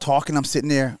 and they started talking. I'm sitting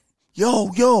there, yo,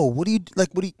 what are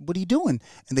you doing?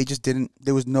 And they just didn't.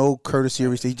 There was no courtesy or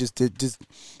respect. They just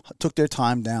took their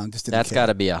time down. Just didn't that's care. got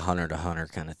to be a hunter to hunter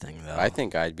kind of thing, though. I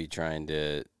think I'd be trying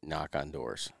to knock on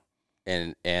doors,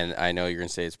 and I know you're gonna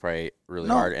say it's probably really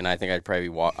hard, and I think I'd probably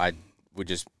I would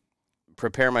just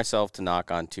prepare myself to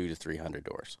knock on 200 to 300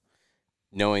 doors,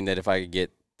 knowing that if I could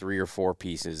get 3 or 4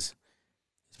 pieces,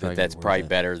 that's probably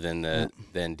better than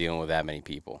dealing with that many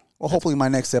people. Well, hopefully my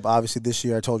next step, obviously this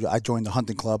year, I told you I joined the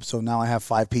hunting club, so now I have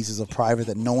 5 pieces of private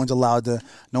that no one's allowed to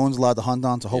hunt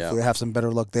on. So hopefully I have some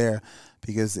better luck there,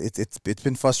 because it's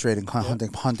been frustrating hunting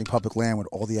public land with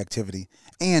all the activity.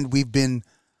 And we've been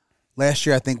last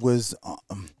year I think was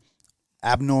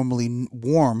abnormally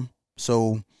warm,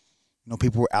 so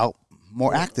people were out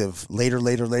more active later,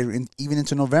 even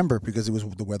into November, because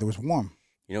the weather was warm.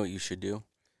 You know what you should do?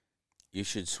 You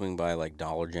should swing by like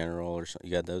Dollar General or something.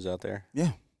 You got those out there?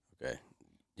 Yeah. Okay.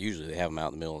 Usually they have them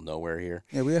out in the middle of nowhere here.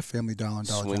 Yeah, we have Family Dollar and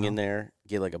Dollar Swing General. in there,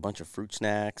 get like a bunch of fruit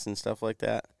snacks and stuff like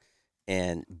that,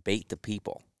 and bait the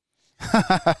people.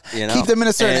 Keep them in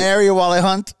a certain area while I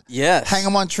hunt. Yes. Hang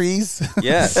them on trees.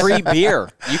 Yes. free beer.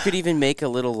 You could even make a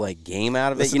little like game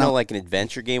out of it. Listen, like an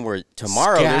adventure game where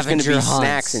tomorrow there's going to be Scavenger hunts.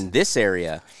 snacks in this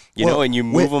area. Well, And you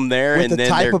move them there, with and the then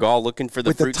type they're of- all looking for the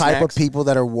with the fruit type snacks. of people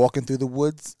that are walking through the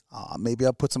woods, maybe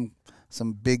I'll put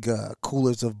some big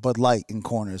coolers of Bud Light in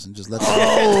corners and just let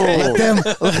them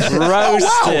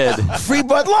Roasted. free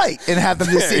Bud Light, and have them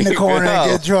just sit in the There you corner and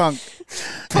go. get drunk.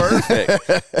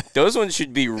 Perfect. Those ones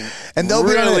should be And they'll be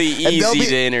really and easy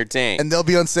to entertain. And they'll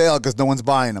be on sale because no one's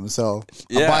buying them. So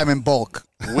I'll Yeah. buy them in bulk.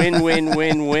 Win, win,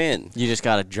 win, win. You just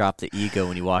got to drop the ego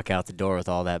when you walk out the door with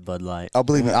all that Bud Light. I'll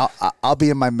believe me. I'll be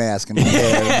in my mask and my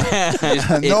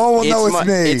hair. No one will know it's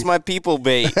me. It's my people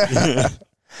bait.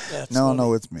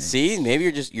 No, it's me. See,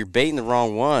 maybe you're baiting the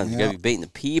wrong ones. You got to be baiting the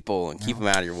people and keep them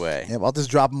out of your way. Yeah, I'll just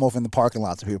drop them off in the parking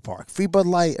lot so people park. Free Bud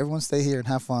Light. Everyone stay here and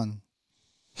have fun.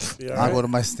 Yeah, I'll go to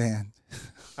my stand.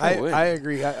 I would.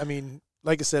 agree. I mean,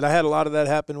 like I said, I had a lot of that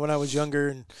happen when I was younger,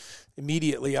 and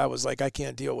immediately I was like, I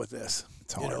can't deal with this.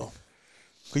 It's hard. You know,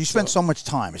 Because you spend so much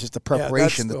time. It's just the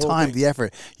preparation, the the whole time, thing. the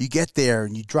effort. You get there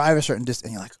and you drive a certain distance,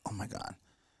 and you're like, oh my God,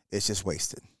 it's just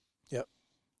wasted. Yep.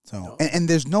 So, No. and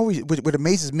there's no, what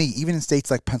amazes me, even in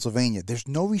states like Pennsylvania, there's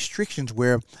no restrictions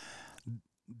where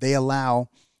they allow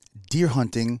deer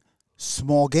hunting,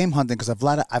 small game hunting, because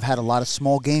I've had a lot of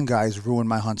small game guys ruin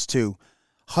my hunts too.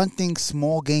 Hunting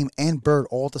small game and bird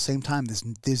all at the same time.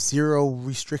 There's zero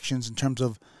restrictions in terms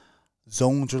of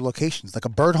zones or locations. Like a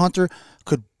bird hunter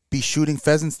could be shooting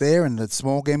pheasants there, and the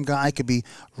small game guy could be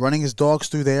running his dogs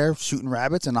through there, shooting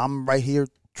rabbits, and I'm right here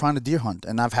trying to deer hunt.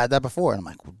 And I've had that before, and I'm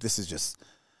like, well, this is just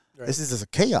a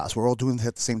chaos. We're all doing it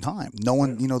at the same time. No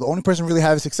one, the only person really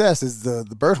having success is the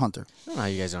bird hunter. I don't know how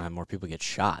you guys don't have more people get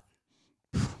shot.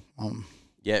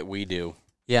 Yet we do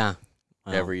Yeah.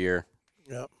 Well, every year.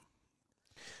 Yep.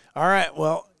 All right.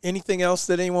 Well, anything else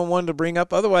that anyone wanted to bring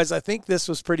up? Otherwise, I think this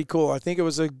was pretty cool. I think it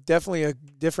was definitely a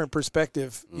different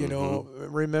perspective. You know,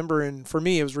 remembering for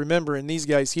me, it was remembering these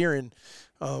guys hearing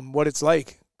what it's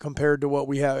like compared to what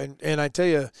we have. And I tell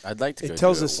you, I'd like to It go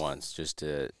tells do us- it once just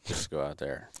to go out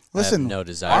there. Listen, I have no I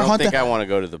desire. don't think I want to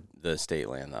go to the state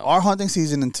land though. our hunting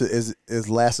season is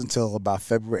lasts until about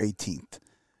February 18th.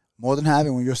 More than happy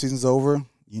when your season's over.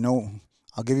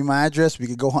 I'll give you my address. We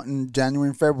could go hunting January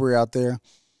and February out there.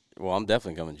 Well, I'm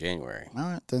definitely coming January. All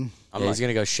right, then. I'm Yeah, not, he's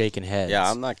gonna go shaking heads. yeah,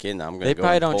 I'm not kidding. I'm going They to go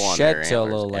probably and don't pull on shed their till a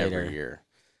antlers little later. every year.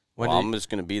 When Well, did- I'm just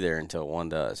going to be there until one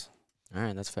does. All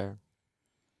right, that's fair.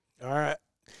 all right.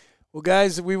 Well,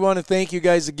 guys, we want to thank you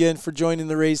guys again for joining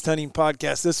the Raised Hunting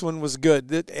Podcast. This one was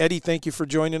good. Eddie, thank you for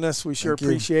joining us. We sure Thank you.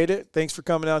 appreciate it. Thanks for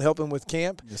coming out, helping with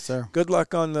camp. Yes, sir. Good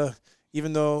luck on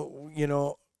even though,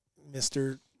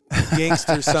 Mr.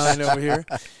 Gangster sign over here.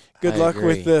 Good I luck agree.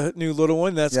 with the new little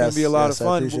one. That's going to be a lot of I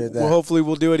fun. appreciate Well, that. hopefully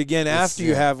we'll do it again after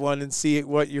you yeah. have one and see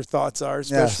what your thoughts are,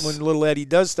 especially Yes. when little Eddie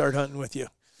does start hunting with you.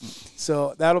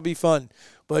 So that'll be fun.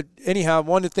 But anyhow, I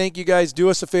wanted to thank you guys. Do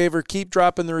us a favor. Keep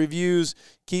dropping the reviews.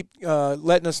 Keep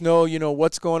letting us know,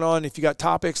 what's going on. If you got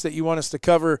topics that you want us to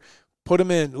cover, put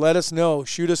them in. Let us know.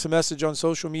 Shoot us a message on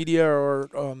social media or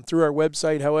through our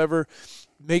website. However,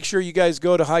 make sure you guys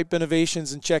go to Hype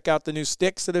Innovations and check out the new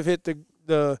sticks that have hit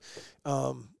the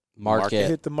Market.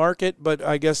 hit the market. But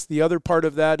I guess the other part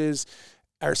of that is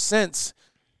our scents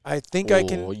I think I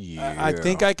can. Yeah. I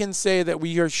think I can say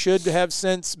that should have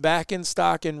scents back in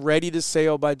stock and ready for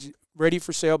sale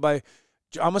by.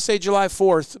 I'm gonna say July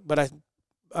 4th, but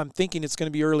I'm thinking it's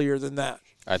gonna be earlier than that.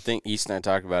 I think East and I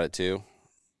talked about it too,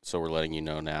 so we're letting you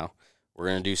know now. We're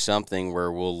gonna do something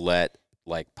where we'll let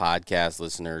like podcast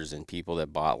listeners and people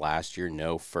that bought last year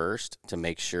know first to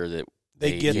make sure that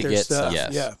they get their stuff.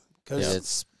 Yes. Yeah,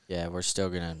 because we're still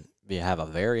gonna have a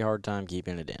very hard time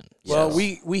keeping it in. Well,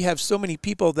 So, we have so many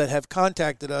people that have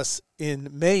contacted us in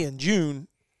May and June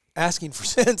asking for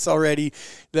scents already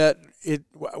that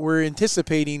we're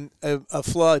anticipating a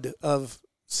flood of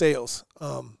sales.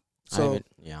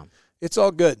 It's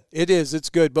all good. It's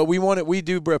good. But we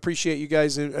do appreciate you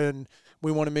guys, and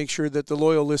we want to make sure that the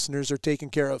loyal listeners are taken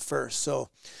care of first. So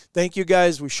thank you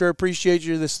guys. We sure appreciate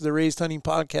you. This is the Raised Hunting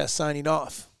Podcast signing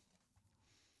off.